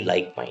fairly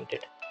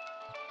like-minded,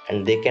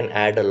 and they can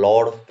add a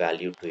lot of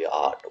value to your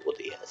art over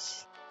the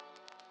years,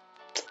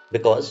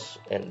 because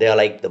they are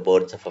like the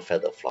birds of a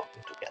feather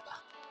flocking together.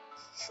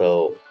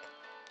 So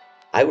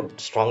I would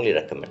strongly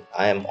recommend.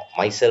 I am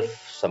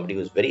myself somebody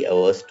who is very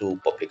averse to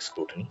public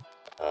scrutiny.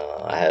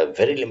 I have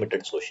very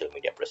limited social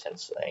media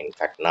presence, in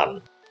fact,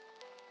 none.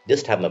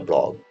 Just have my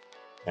blog,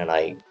 and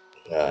I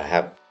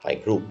have my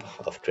group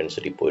of Twin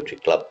City Poetry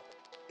Club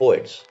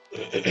poets.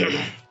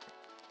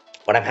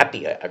 But I'm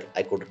happy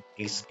I could at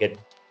least get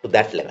to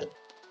that level.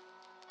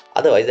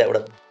 Otherwise, I would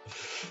have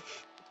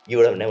you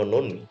would have never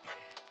known me.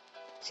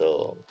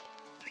 So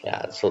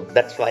yeah, so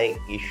that's why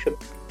you should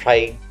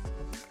try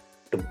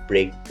to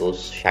break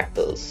those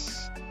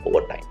shackles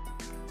over time.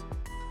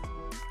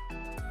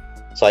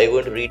 So are you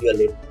going to read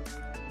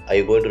are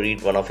you going to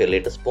read one of your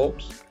latest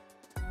poems?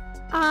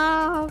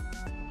 Uh,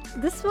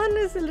 this one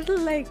is a little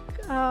like,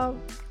 I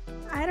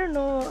don't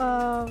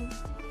know,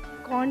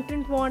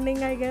 content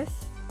warning, I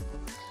guess.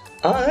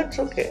 That's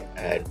okay.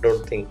 I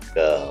don't think.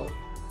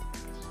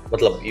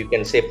 Matlab, you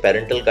can say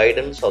parental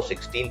guidance or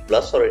 16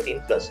 plus or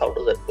 18 plus. How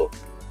does that go?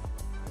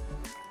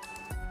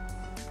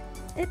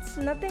 It's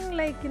nothing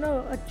like,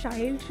 a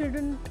child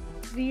shouldn't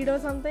read or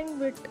something,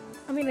 but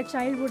I mean, a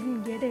child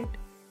wouldn't get it.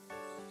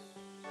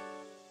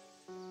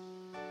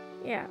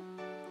 Yeah.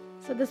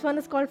 So this one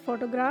is called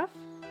Photograph.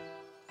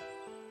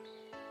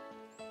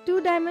 Two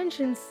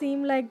dimensions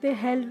seem like they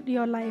held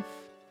your life.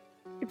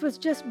 It was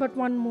just but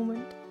one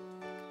moment.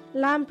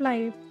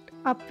 Lamplight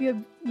up your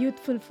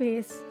youthful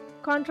face.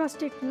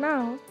 Contrast it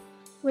now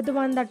with the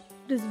one that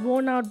is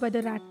worn out by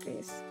the rat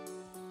race.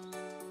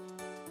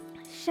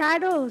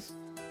 Shadows,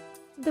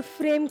 the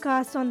frame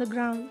cast on the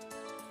ground,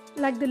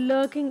 like the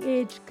lurking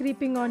age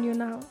creeping on you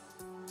now.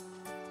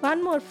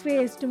 One more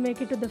phrase to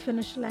make it to the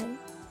finish line.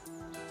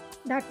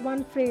 That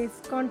one phrase,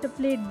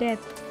 contemplate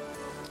death,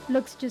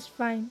 looks just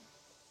fine.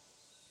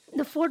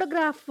 The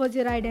photograph was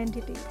your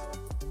identity.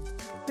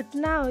 But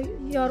now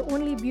your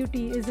only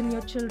beauty is in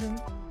your children.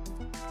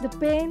 The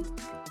pain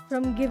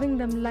from giving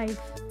them life.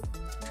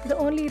 The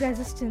only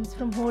resistance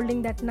from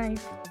holding that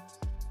knife.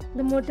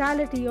 The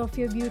mortality of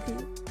your beauty.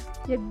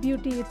 Yet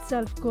beauty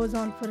itself goes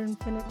on for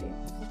infinity.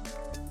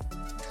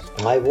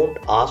 I won't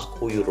ask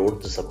who you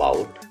wrote this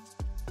about,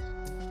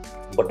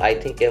 but I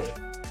think I've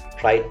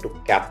tried to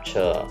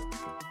capture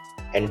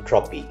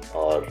entropy,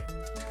 or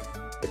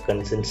the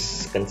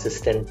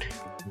consistent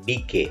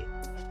decay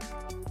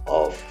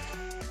of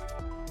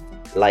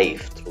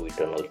life through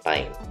eternal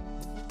time,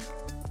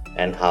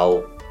 and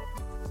how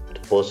the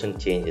person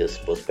changes,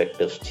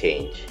 perspectives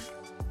change,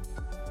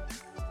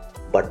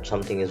 but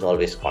something is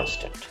always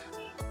constant.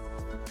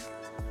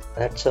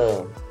 That's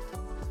a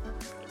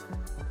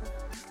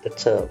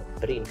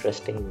very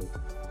interesting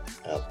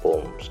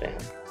poem,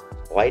 Sneha.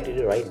 Why did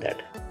you write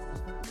that?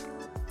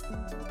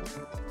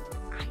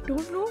 I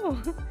don't know.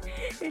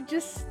 It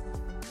just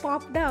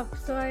popped up,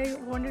 so I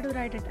wanted to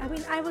write it. I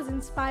mean, I was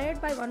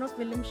inspired by one of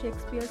William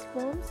Shakespeare's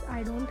poems.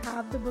 I don't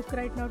have the book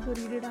right now to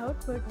read it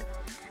out, but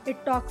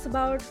it talks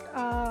about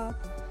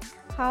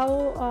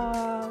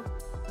how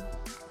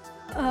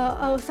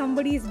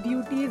somebody's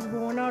beauty is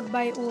worn out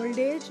by old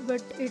age,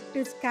 but it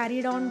is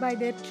carried on by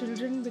their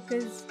children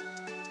because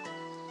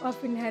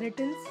of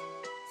inheritance.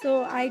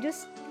 So I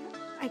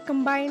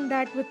combined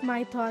that with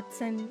my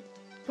thoughts and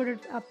put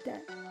it up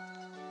there.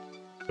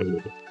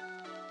 Mm.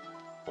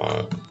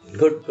 Uh,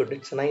 good.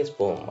 It's a nice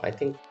poem. I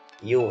think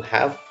you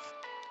have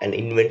an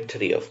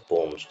inventory of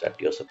poems that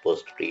you're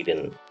supposed to read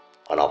in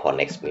one of our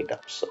next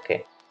meetups.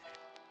 Okay,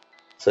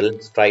 so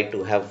let's try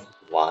to have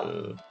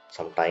one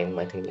sometime.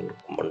 I think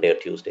Monday or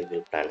Tuesday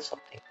we'll plan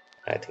something.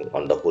 I think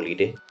on the holy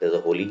day. There's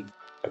a holy.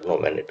 I don't know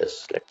when it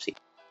is. Let's see.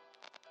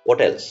 What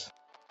else?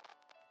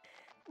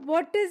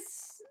 What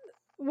is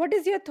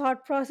your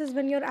thought process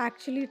when you're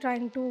actually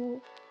trying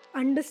to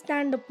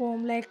understand a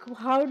poem? Like,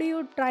 how do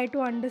you try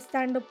to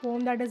understand a poem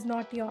that is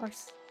not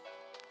yours?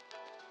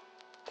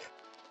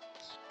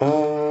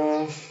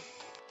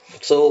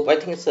 So I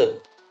think it's a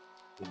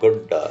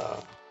good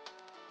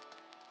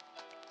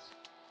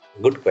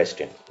good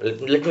question.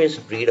 Let me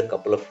just read a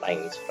couple of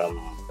lines from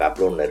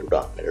Pablo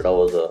Neruda.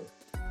 Neruda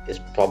is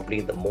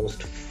probably the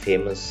most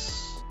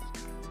famous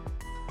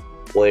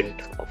poet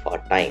of our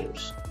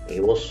times. He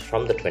was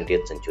from the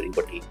 20th century,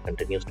 but he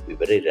continues to be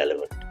very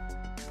relevant.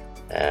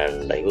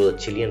 And he was a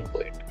Chilean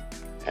poet,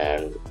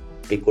 and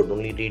we could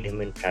only read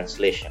him in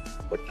translation.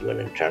 But even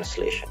in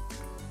translation,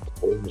 the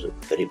poems are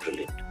very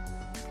brilliant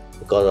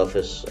because of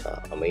his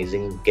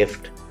amazing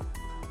gift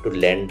to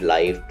lend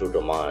life to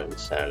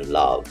romance and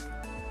love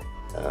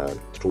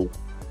through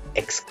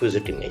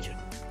exquisite imagery.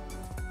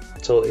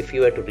 So, if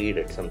you were to read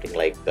it, something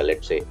like,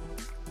 let's say,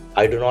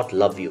 I do not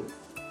love you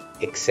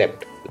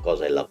except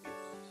because I love you.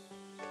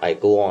 I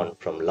go on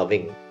from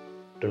loving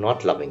to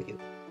not loving you,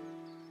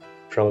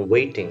 from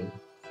waiting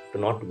to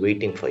not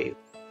waiting for you.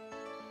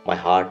 My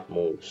heart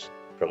moves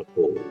from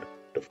cold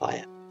to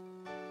fire.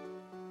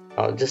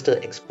 Now, just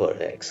an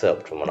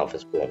excerpt from one of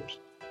his poems.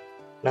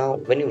 Now,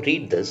 when you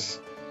read this,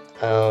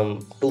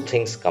 two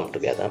things come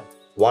together.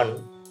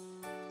 One,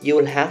 you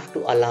will have to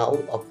allow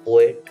a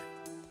poet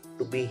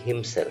to be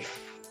himself.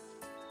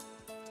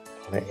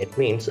 It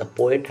means a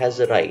poet has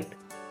a right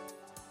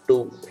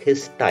to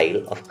his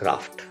style of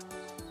craft.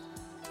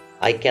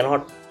 I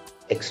cannot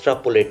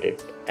extrapolate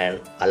it and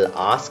I'll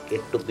ask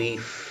it to be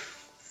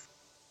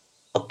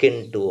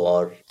akin to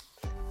or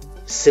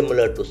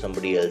similar to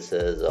somebody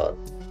else's. Or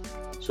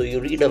so you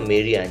read a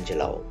Mary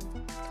Angelou,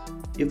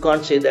 you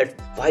can't say that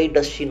why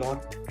does she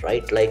not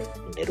write like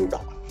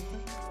Neruda,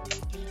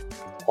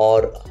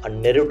 or a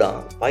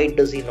Neruda, why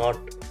does he not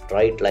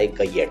write like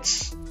a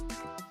Yeats?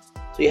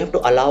 So you have to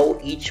allow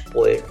each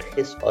poet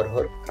his or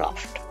her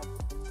craft,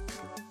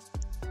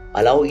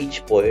 allow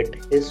each poet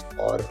his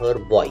or her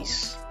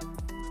voice,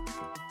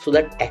 so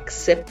that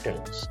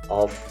acceptance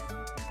of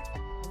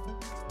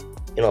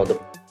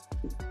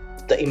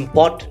the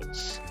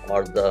importance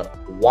or the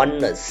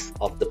oneness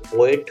of the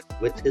poet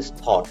with his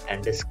thought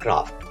and his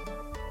craft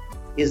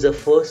is the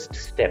first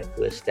step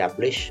to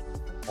establish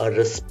a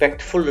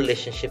respectful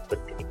relationship with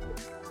the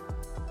poet.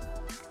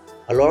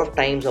 A lot of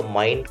times our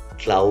mind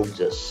clouds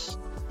us.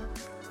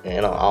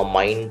 Our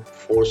mind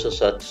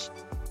forces us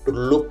to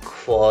look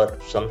for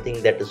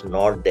something that is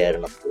not there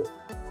in a poem,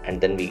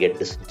 and then we get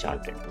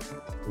disenchanted.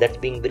 That's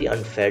being very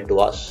unfair to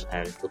us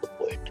and to the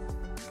poet.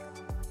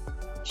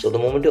 So the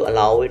moment you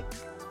allow it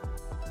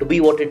to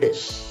be what it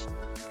is,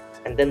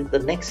 and then the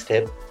next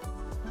step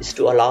is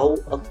to allow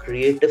a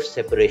creative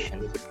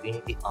separation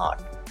between the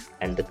art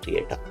and the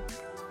creator.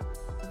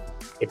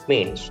 It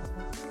means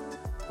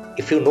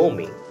if you know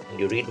me and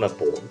you read my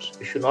poems,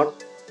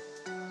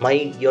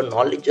 your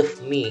knowledge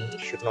of me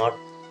should not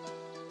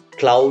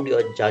cloud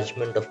your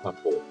judgment of my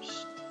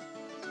poems.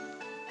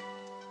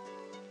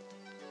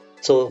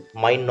 So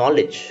my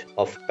knowledge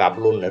of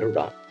Pablo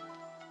Neruda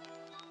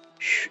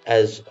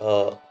as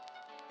a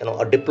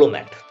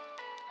diplomat,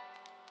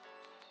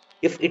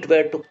 if it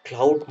were to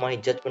cloud my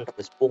judgment of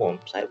his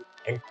poems, I would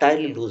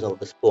entirely lose out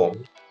his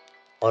poems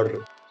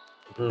or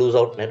lose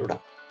out Neruda.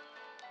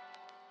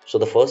 So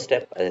the first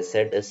step, as I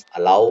said, is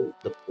allow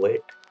the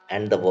poet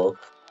and the work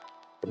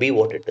to be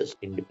what it is,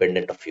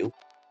 independent of you.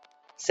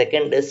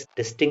 Second is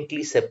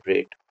distinctly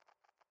separate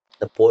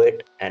the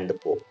poet and the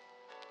poem,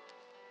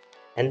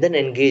 and then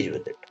engage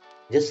with it.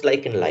 Just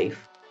like in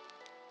life,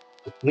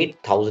 you meet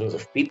thousands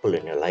of people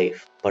in your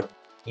life, but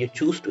you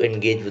choose to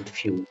engage with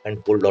few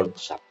and hold on to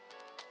some.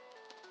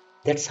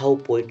 That's how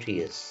poetry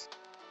is.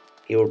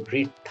 You would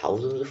read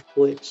thousands of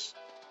poets,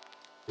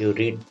 you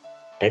read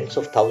tens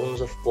of thousands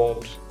of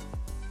poems.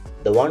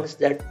 The ones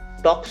that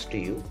talks to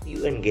you,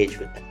 you engage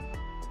with them.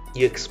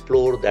 You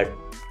explore that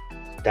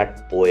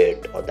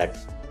poet or that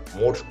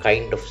more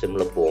kind of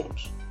similar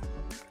poems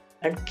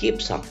and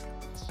keep some.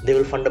 They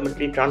will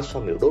fundamentally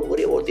transform you. Don't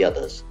worry about the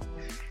others.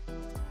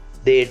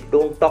 They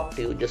don't talk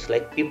to you just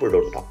like people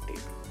don't talk to you.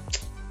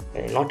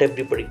 And not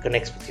everybody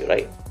connects with you,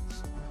 right?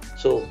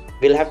 So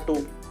we'll have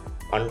to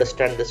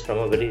understand this from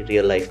a very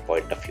real life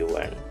point of view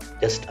and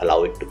just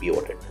allow it to be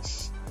what it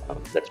is.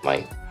 That's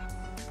my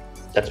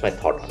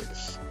thought on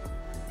this.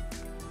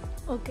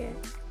 Okay.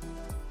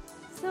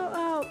 So,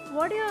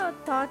 what are your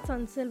thoughts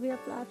on Sylvia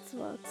Plath's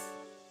works?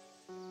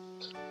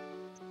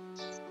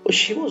 Well,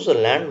 she was a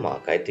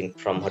landmark, I think,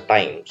 from her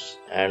times,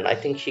 and I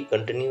think she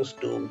continues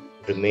to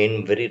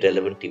remain very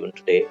relevant even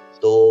today.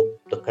 Though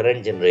the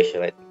current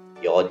generation, I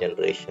think your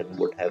generation,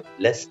 would have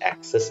less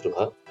access to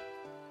her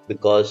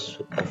because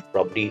of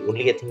probably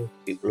only, I think,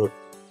 people who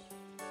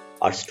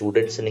are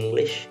students in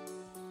English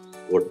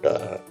would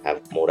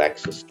have more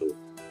access to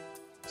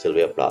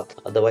Sylvia Plath.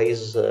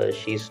 Otherwise,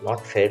 she's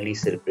not fairly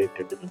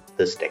celebrated in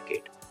this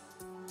decade.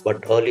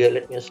 But earlier,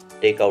 let me just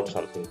take out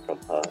something from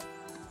her.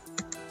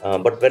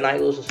 But when I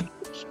was a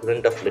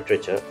student of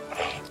literature,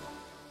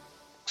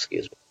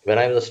 when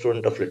I was a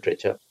student of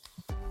literature,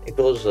 it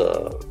was,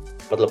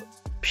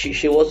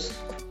 she was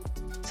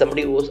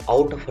somebody who was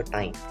out of her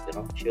time.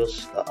 She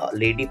was a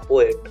lady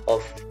poet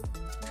of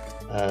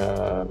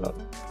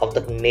of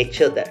the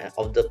nature that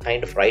of the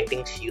kind of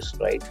writing she used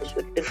to write was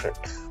very different.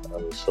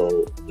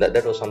 So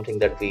that was something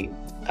that we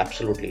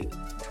absolutely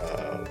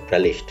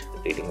relished,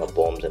 reading her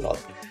poems and all.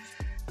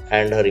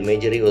 And her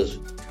imagery was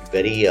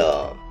very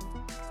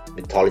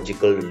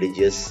mythological,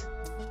 religious,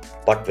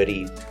 but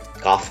very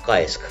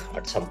Kafkaesque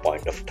at some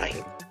point of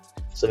time.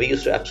 So we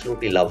used to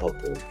absolutely love her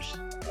poems.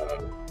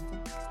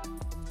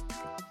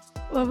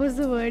 What was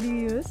the word you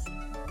used?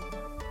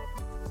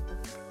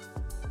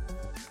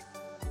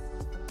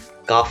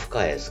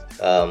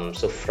 Kafkaesque.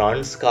 So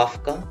Franz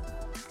Kafka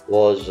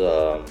was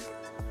a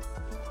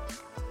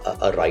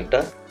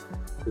writer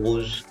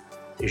whose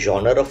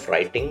genre of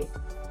writing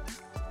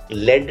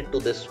led to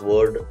this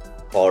word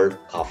called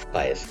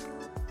Kafkaesque.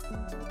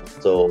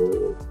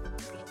 So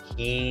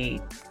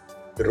he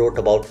wrote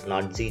about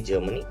Nazi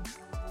Germany,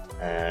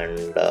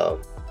 and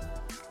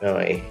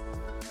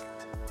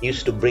he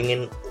used to bring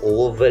in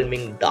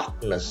overwhelming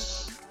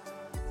darkness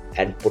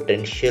and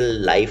potential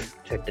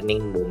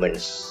life-threatening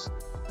moments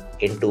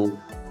into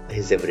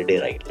his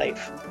everyday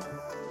life.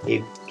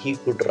 He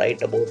could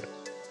write about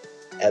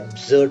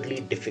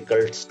absurdly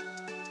difficult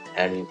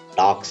and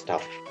dark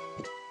stuff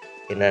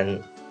in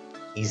an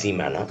easy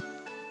manner,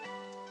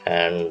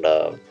 and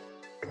to,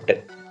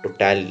 to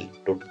tell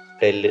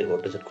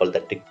what is it called, the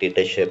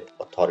dictatorship,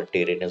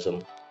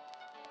 authoritarianism,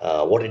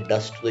 what it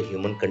does to the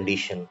human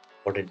condition,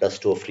 what it does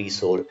to a free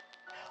soul,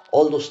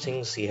 all those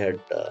things he had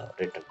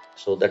written.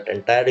 So that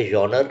entire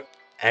genre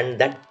and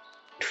that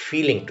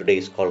feeling today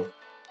is called,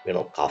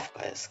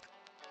 Kafkaesque.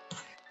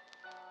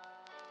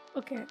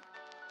 Okay.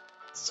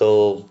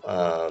 So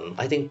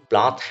I think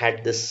Plath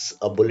had this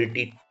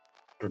ability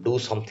to do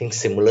something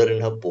similar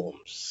in her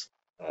poems.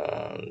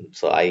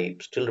 So I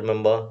still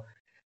remember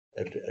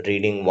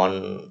reading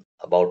one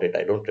about it.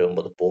 I don't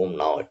remember the poem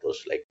now. It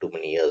was like too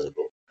many years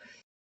ago.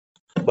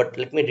 But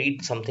let me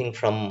read something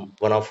from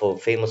one of her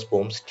famous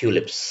poems,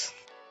 Tulips.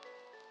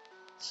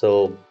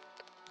 So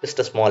just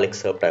a small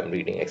excerpt I'm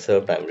reading.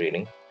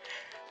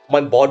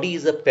 My body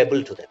is a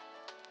pebble to them.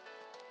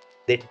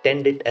 They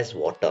tend it as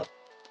water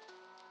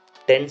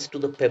tends to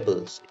the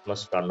pebbles it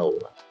must run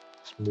over,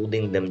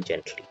 smoothing them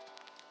gently.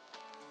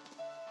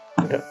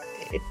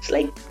 It's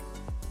like,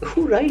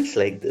 who writes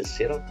like this?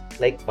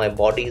 Like, my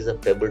body is a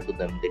pebble to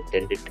them, they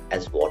tend it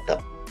as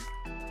water.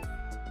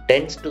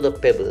 Tends to the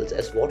pebbles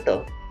as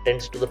water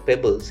tends to the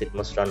pebbles it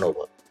must run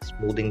over,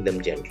 smoothing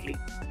them gently.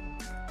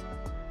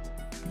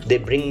 They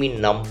bring me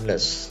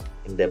numbness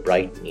in their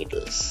bright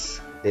needles.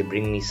 They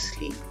bring me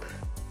sleep.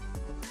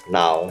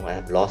 Now I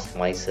have lost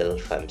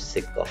myself, I'm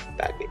sick of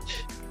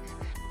baggage.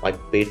 My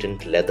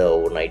patent leather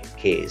overnight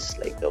case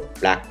like a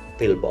black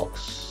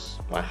pillbox,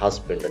 my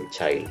husband and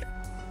child,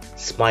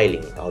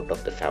 smiling out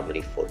of the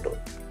family photo.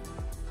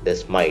 Their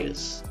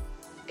smiles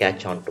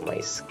catch onto my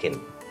skin,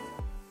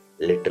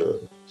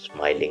 little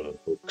smiling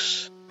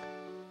hooks.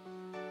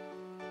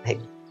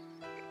 Like,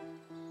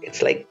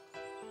 it's like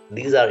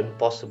these are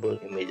impossible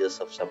images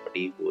of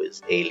somebody who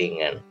is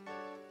ailing and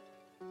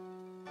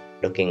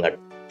looking at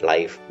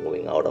life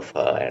moving out of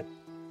her and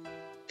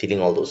feeling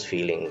all those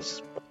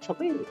feelings. It's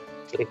amazing.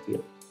 It's like,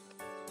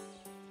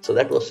 So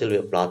that was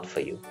Sylvia Plath for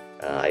you.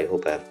 I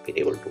hope I have been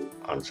able to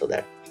answer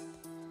that.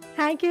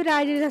 Thank you,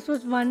 Rajesh. That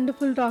was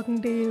wonderful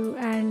talking to you.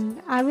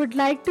 And I would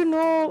like to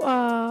know,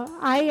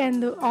 I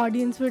and the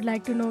audience would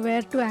like to know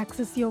where to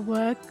access your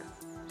work.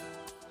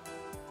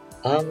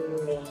 Um,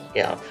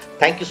 yeah,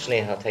 thank you,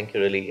 Sneha. Thank you,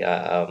 really.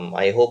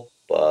 I hope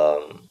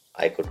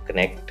I could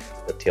connect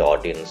with your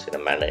audience in a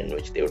manner in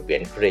which they would be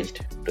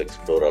encouraged to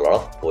explore a lot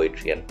of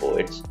poetry and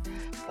poets.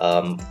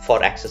 For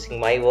accessing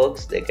my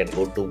works, they can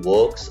go to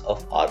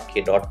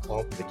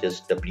worksofrk.com, which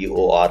is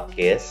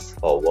WORKS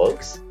for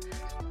works,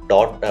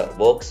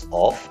 works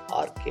of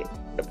RK,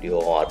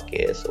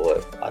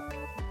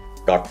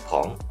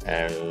 WORKSOFRK.com,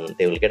 and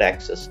they will get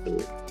access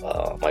to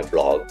my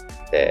blog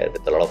there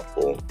with a lot of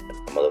poems and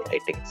some other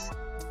writings.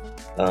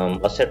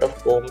 A set of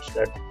poems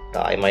that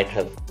I might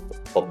have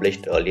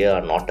published earlier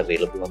are not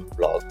available on the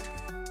blog,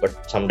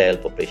 but someday I'll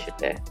publish it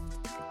there.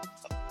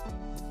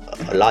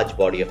 A large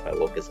body of my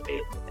work is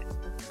available there.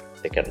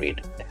 They can read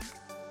it there.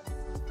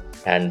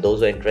 And those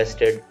who are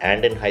interested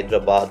and in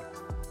Hyderabad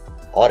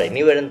or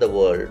anywhere in the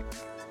world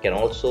can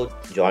also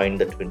join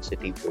the Twin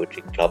City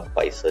Poetry Club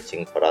by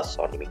searching for us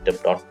on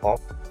meetup.com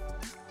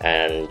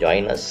and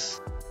join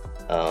us.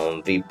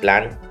 We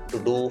plan to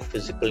do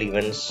physical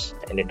events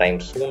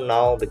anytime soon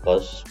now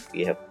because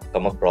we have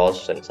come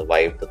across and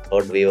survived the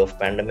third wave of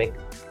pandemic.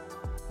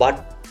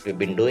 But we've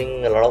been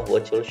doing a lot of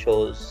virtual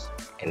shows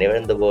anywhere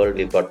in the world.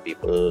 We've got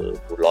people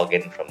who log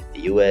in from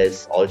the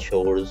US, all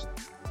shows.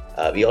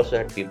 We also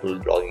had people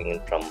logging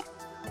in from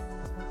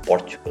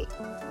Portugal.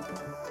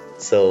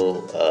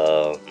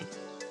 So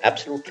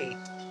absolutely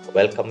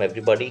welcome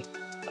everybody.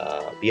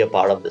 Be a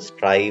part of this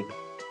tribe,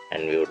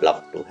 and we would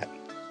love to have you.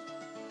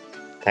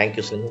 Thank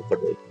you, Sinu, for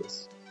doing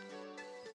this.